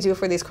 what do we do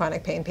for these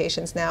chronic pain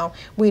patients now?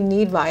 We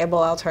need viable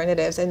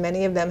alternatives, and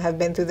many of them have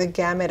been through the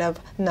gamut of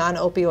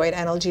non-opioid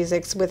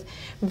analgesics with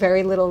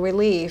very little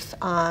relief.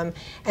 And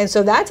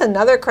so that's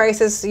another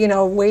crisis, you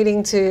know,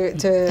 waiting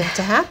to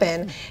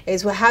happen,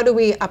 is how do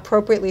we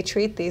appropriately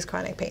treat these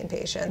chronic pain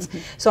patients?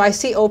 So I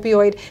see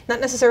opioid not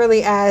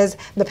necessarily as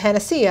the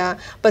panacea,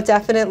 but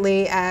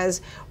definitely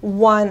as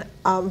one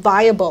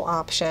viable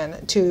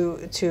option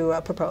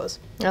to propose.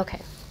 Okay.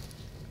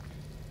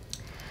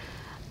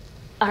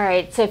 All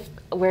right, so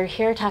we're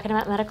here talking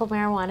about medical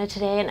marijuana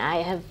today,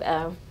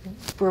 and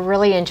we're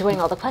really enjoying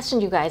all the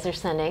questions you guys are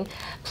sending.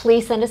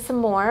 Please send us some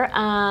more.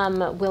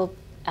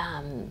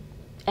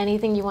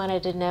 Anything you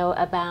wanted to know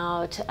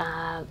about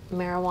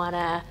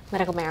marijuana,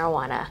 medical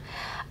marijuana.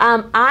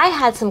 I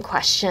had some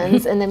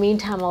questions in the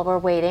meantime while we're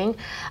waiting.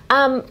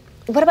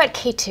 What about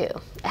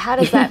K2? How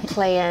does that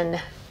play in?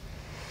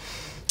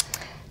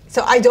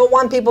 So I don't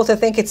want people to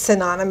think it's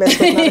synonymous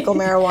with medical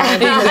marijuana.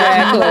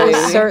 Exactly.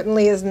 It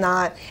certainly is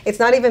not. It's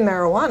not even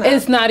marijuana.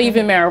 It's not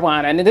even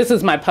marijuana. And this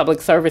is my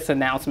public service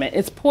announcement.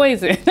 It's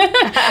poison. So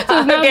it's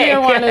not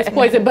marijuana, it's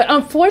poison. But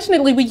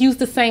unfortunately, we use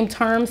the same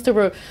terms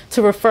to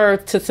refer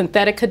to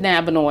synthetic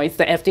cannabinoids,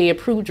 the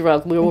FDA-approved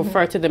drug. We'll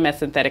refer to them as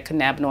synthetic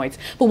cannabinoids.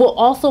 But we'll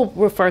also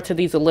refer to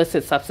these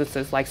illicit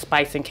substances like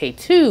spice and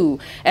K2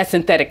 as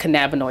synthetic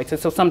cannabinoids.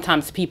 And so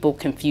sometimes people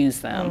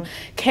confuse them.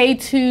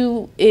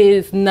 K2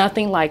 is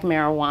nothing like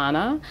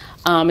marijuana.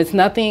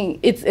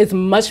 It's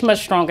much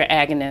stronger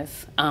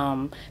agonist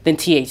than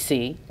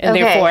THC, and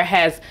therefore it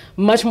has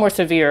much more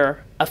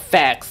severe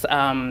effects,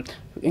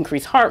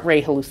 increased heart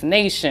rate,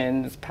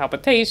 hallucinations,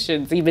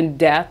 palpitations, even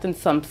death in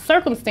some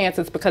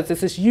circumstances, because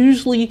this is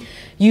usually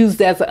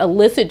used as an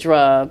illicit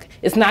drug.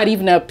 It's not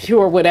even a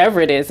pure whatever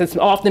it is. It's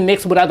often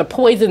mixed with other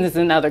poisons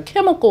and other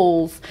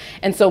chemicals,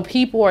 and so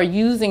people are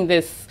using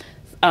this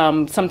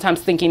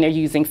sometimes thinking they're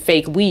using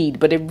fake weed,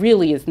 but it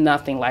really is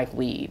nothing like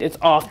weed. It's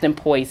often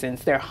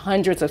poisons. There are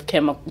hundreds of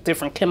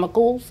different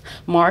chemicals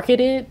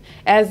marketed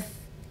as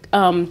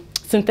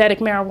synthetic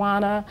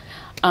marijuana,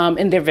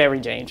 and they're very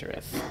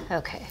dangerous.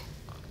 Okay.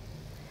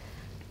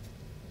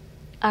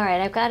 All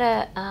right, I've got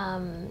a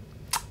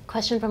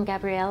question from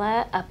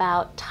Gabriella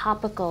about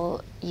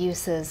topical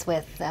uses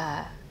with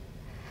the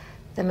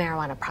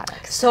marijuana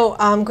products. So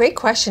great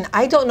question.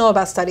 I don't know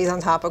about studies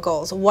on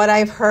topicals. What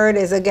I've heard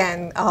is,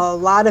 again, a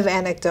lot of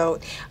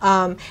anecdote.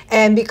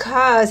 And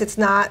because it's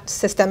not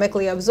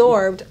systemically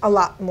absorbed, a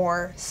lot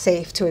more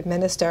safe to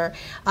administer.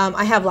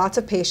 I have lots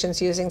of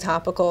patients using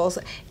topicals.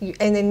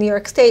 And in New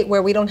York State,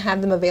 where we don't have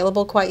them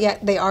available quite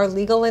yet, they are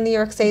legal in New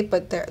York State,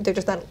 but they're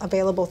just not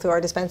available through our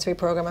dispensary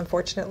program,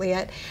 unfortunately,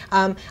 yet.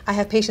 I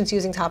have patients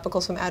using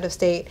topicals from out of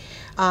state,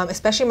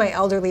 especially my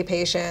elderly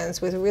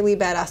patients with really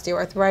bad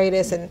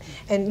osteoarthritis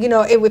and you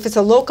know, if it's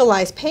a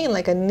localized pain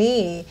like a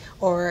knee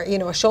or, you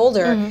know, a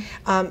shoulder,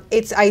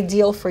 it's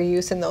ideal for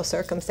use in those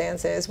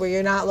circumstances where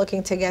you're not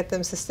looking to get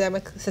them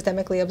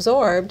systemically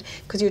absorbed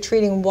because you're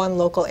treating one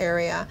local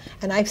area.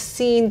 And I've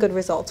seen good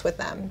results with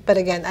them. But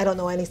again, I don't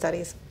know any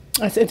studies.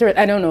 That's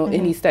interesting. I don't know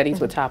any studies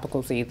with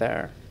topicals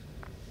either.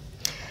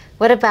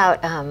 What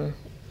about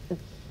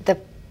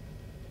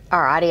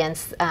our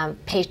audience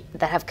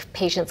that have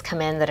patients come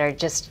in that are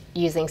just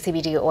using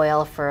CBD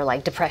oil for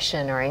like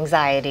depression or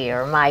anxiety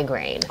or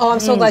migraine? Oh, I'm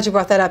so glad you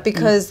brought that up,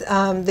 because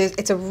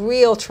it's a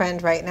real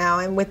trend right now,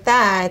 and with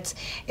that,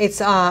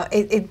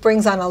 it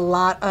brings on a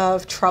lot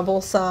of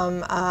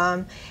troublesome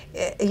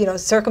you know,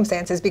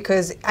 circumstances,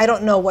 because I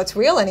don't know what's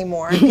real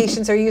anymore.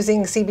 Patients are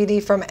using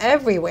CBD from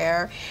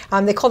everywhere.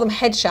 They call them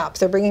head shops.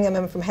 They're bringing them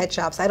in from head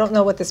shops. I don't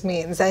know what this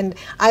means, and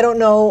I don't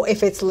know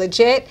if it's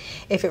legit,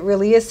 if it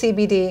really is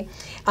CBD.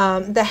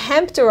 The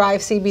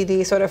hemp-derived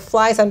CBD sort of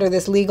flies under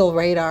this legal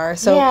radar.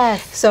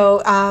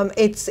 So,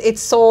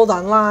 it's sold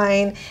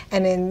online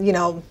and in, you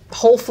know,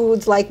 Whole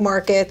Foods-like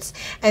markets.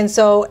 And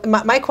so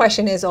my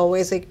question is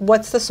always, like,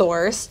 what's the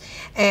source,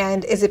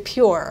 and is it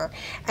pure?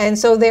 And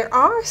so there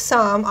are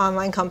some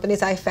online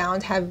companies I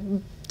found have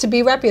to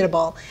be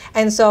reputable.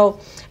 And so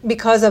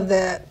because of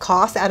the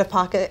cost,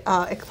 out-of-pocket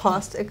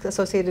cost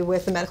associated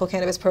with the medical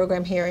cannabis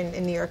program here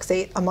in New York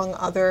State, among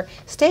other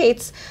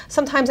states,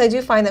 sometimes I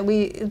do find that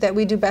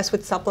we do best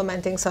with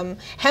supplementing some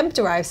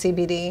hemp-derived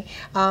CBD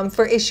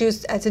for issues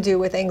to do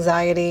with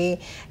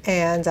anxiety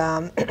and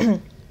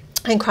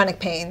chronic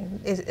pain,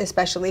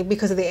 especially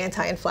because of the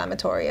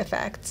anti-inflammatory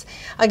effects.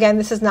 Again,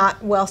 this is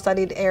not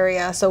well-studied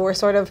area, so we're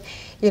sort of,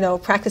 you know,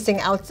 practicing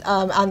out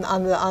on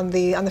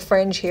the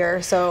fringe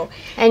here. So,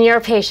 and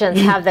your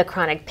patients have the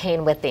chronic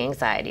pain with the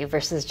anxiety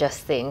versus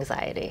just the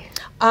anxiety?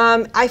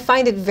 I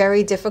find it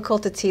very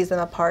difficult to tease them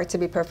apart, to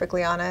be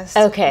perfectly honest.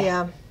 Okay.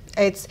 Yeah.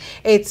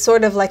 It's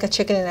sort of like a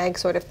chicken and egg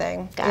sort of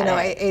thing.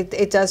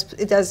 It's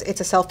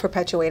a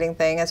self-perpetuating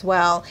thing as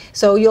well.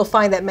 So you'll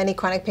find that many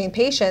chronic pain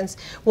patients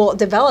will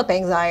develop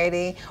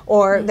anxiety,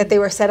 or that they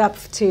were set up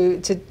to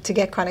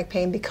get chronic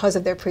pain because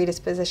of their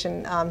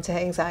predisposition to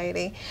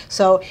anxiety.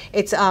 So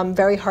it's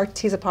very hard to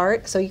tease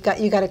apart. So you got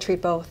to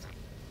treat both.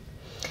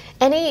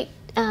 Any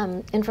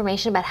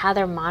information about how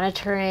they're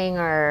monitoring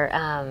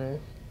or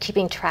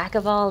keeping track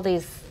of all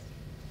these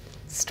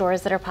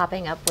stores that are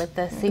popping up with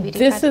the CBD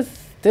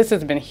products? This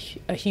has been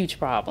a huge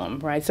problem,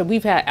 right? So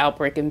we've had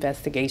outbreak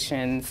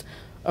investigations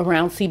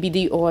around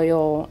CBD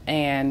oil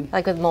and...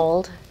 Like with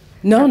mold?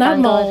 No, not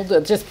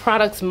mold, just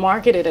products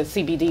marketed as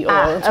CBD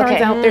oil. It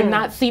turns out they're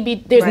not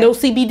CBD, there's no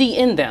CBD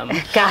in them.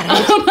 Got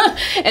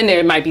it. And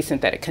there might be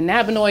synthetic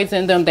cannabinoids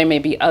in them, there may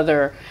be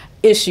other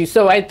issues.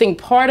 So I think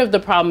part of the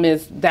problem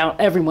is that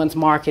everyone's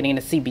marketing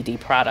a CBD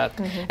product,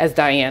 as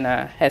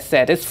Diana has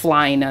said, it's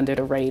flying under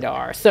the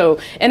radar. So,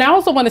 and I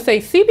also want to say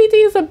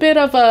CBD is a bit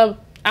of a,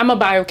 I'm a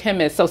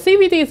biochemist, so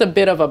CBD is a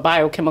bit of a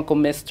biochemical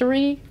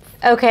mystery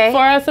for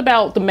us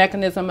about the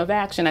mechanism of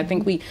action. I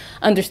think we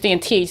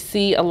understand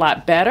THC a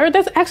lot better.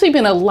 There's actually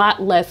been a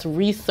lot less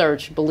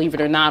research, believe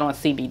it or not, on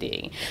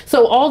CBD.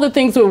 So all the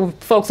things that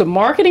folks are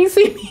marketing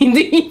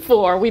CBD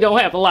for, we don't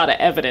have a lot of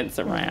evidence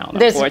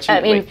around,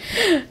 unfortunately.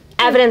 I mean,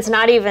 evidence,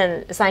 not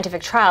even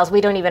scientific trials,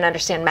 we don't even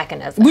understand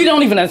mechanism. We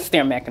don't even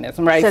understand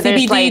mechanism, right? So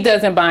CBD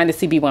doesn't bind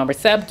to CB1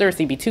 receptor,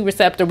 CB2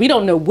 receptor. We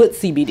don't know what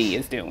CBD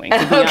is doing.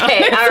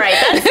 Okay, all right.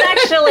 That's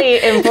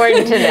actually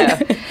important to know.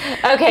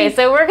 Okay,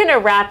 so we're going to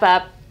wrap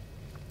up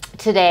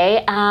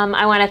today.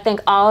 I want to thank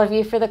all of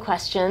you for the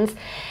questions.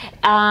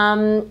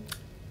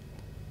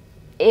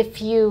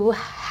 If you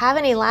have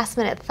any last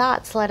minute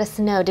thoughts, let us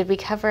know. Did we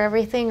cover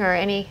everything or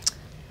any...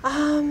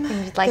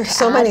 there's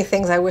so many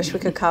things I wish we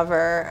could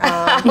cover.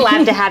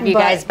 Glad to have you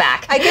guys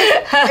back. I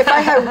guess if I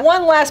had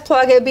one last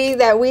plug, it'd be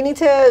that we need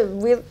to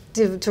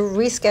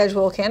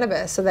reschedule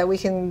cannabis so that we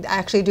can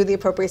actually do the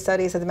appropriate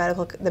studies that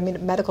the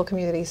medical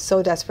community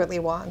so desperately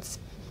wants.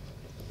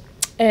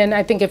 And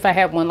I think if I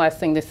have one last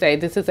thing to say,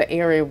 this is an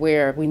area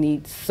where we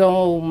need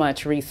so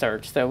much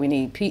research. So we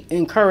need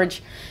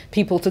encourage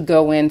people to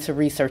go into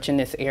research in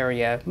this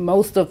area.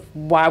 Most of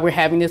why we're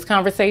having this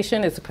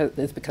conversation is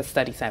because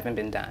studies haven't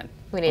been done.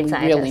 We need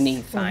scientists. We really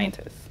need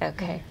scientists.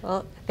 Okay.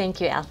 Well,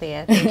 thank you,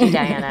 Althea. Thank you,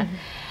 Diana.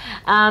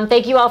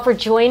 Thank you all for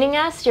joining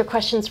us. Your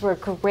questions were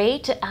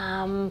great.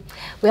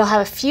 We'll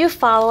have a few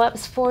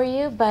follow-ups for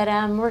you, but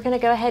we're going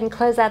to go ahead and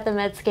close out the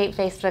Medscape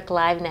Facebook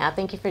Live now.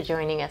 Thank you for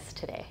joining us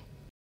today.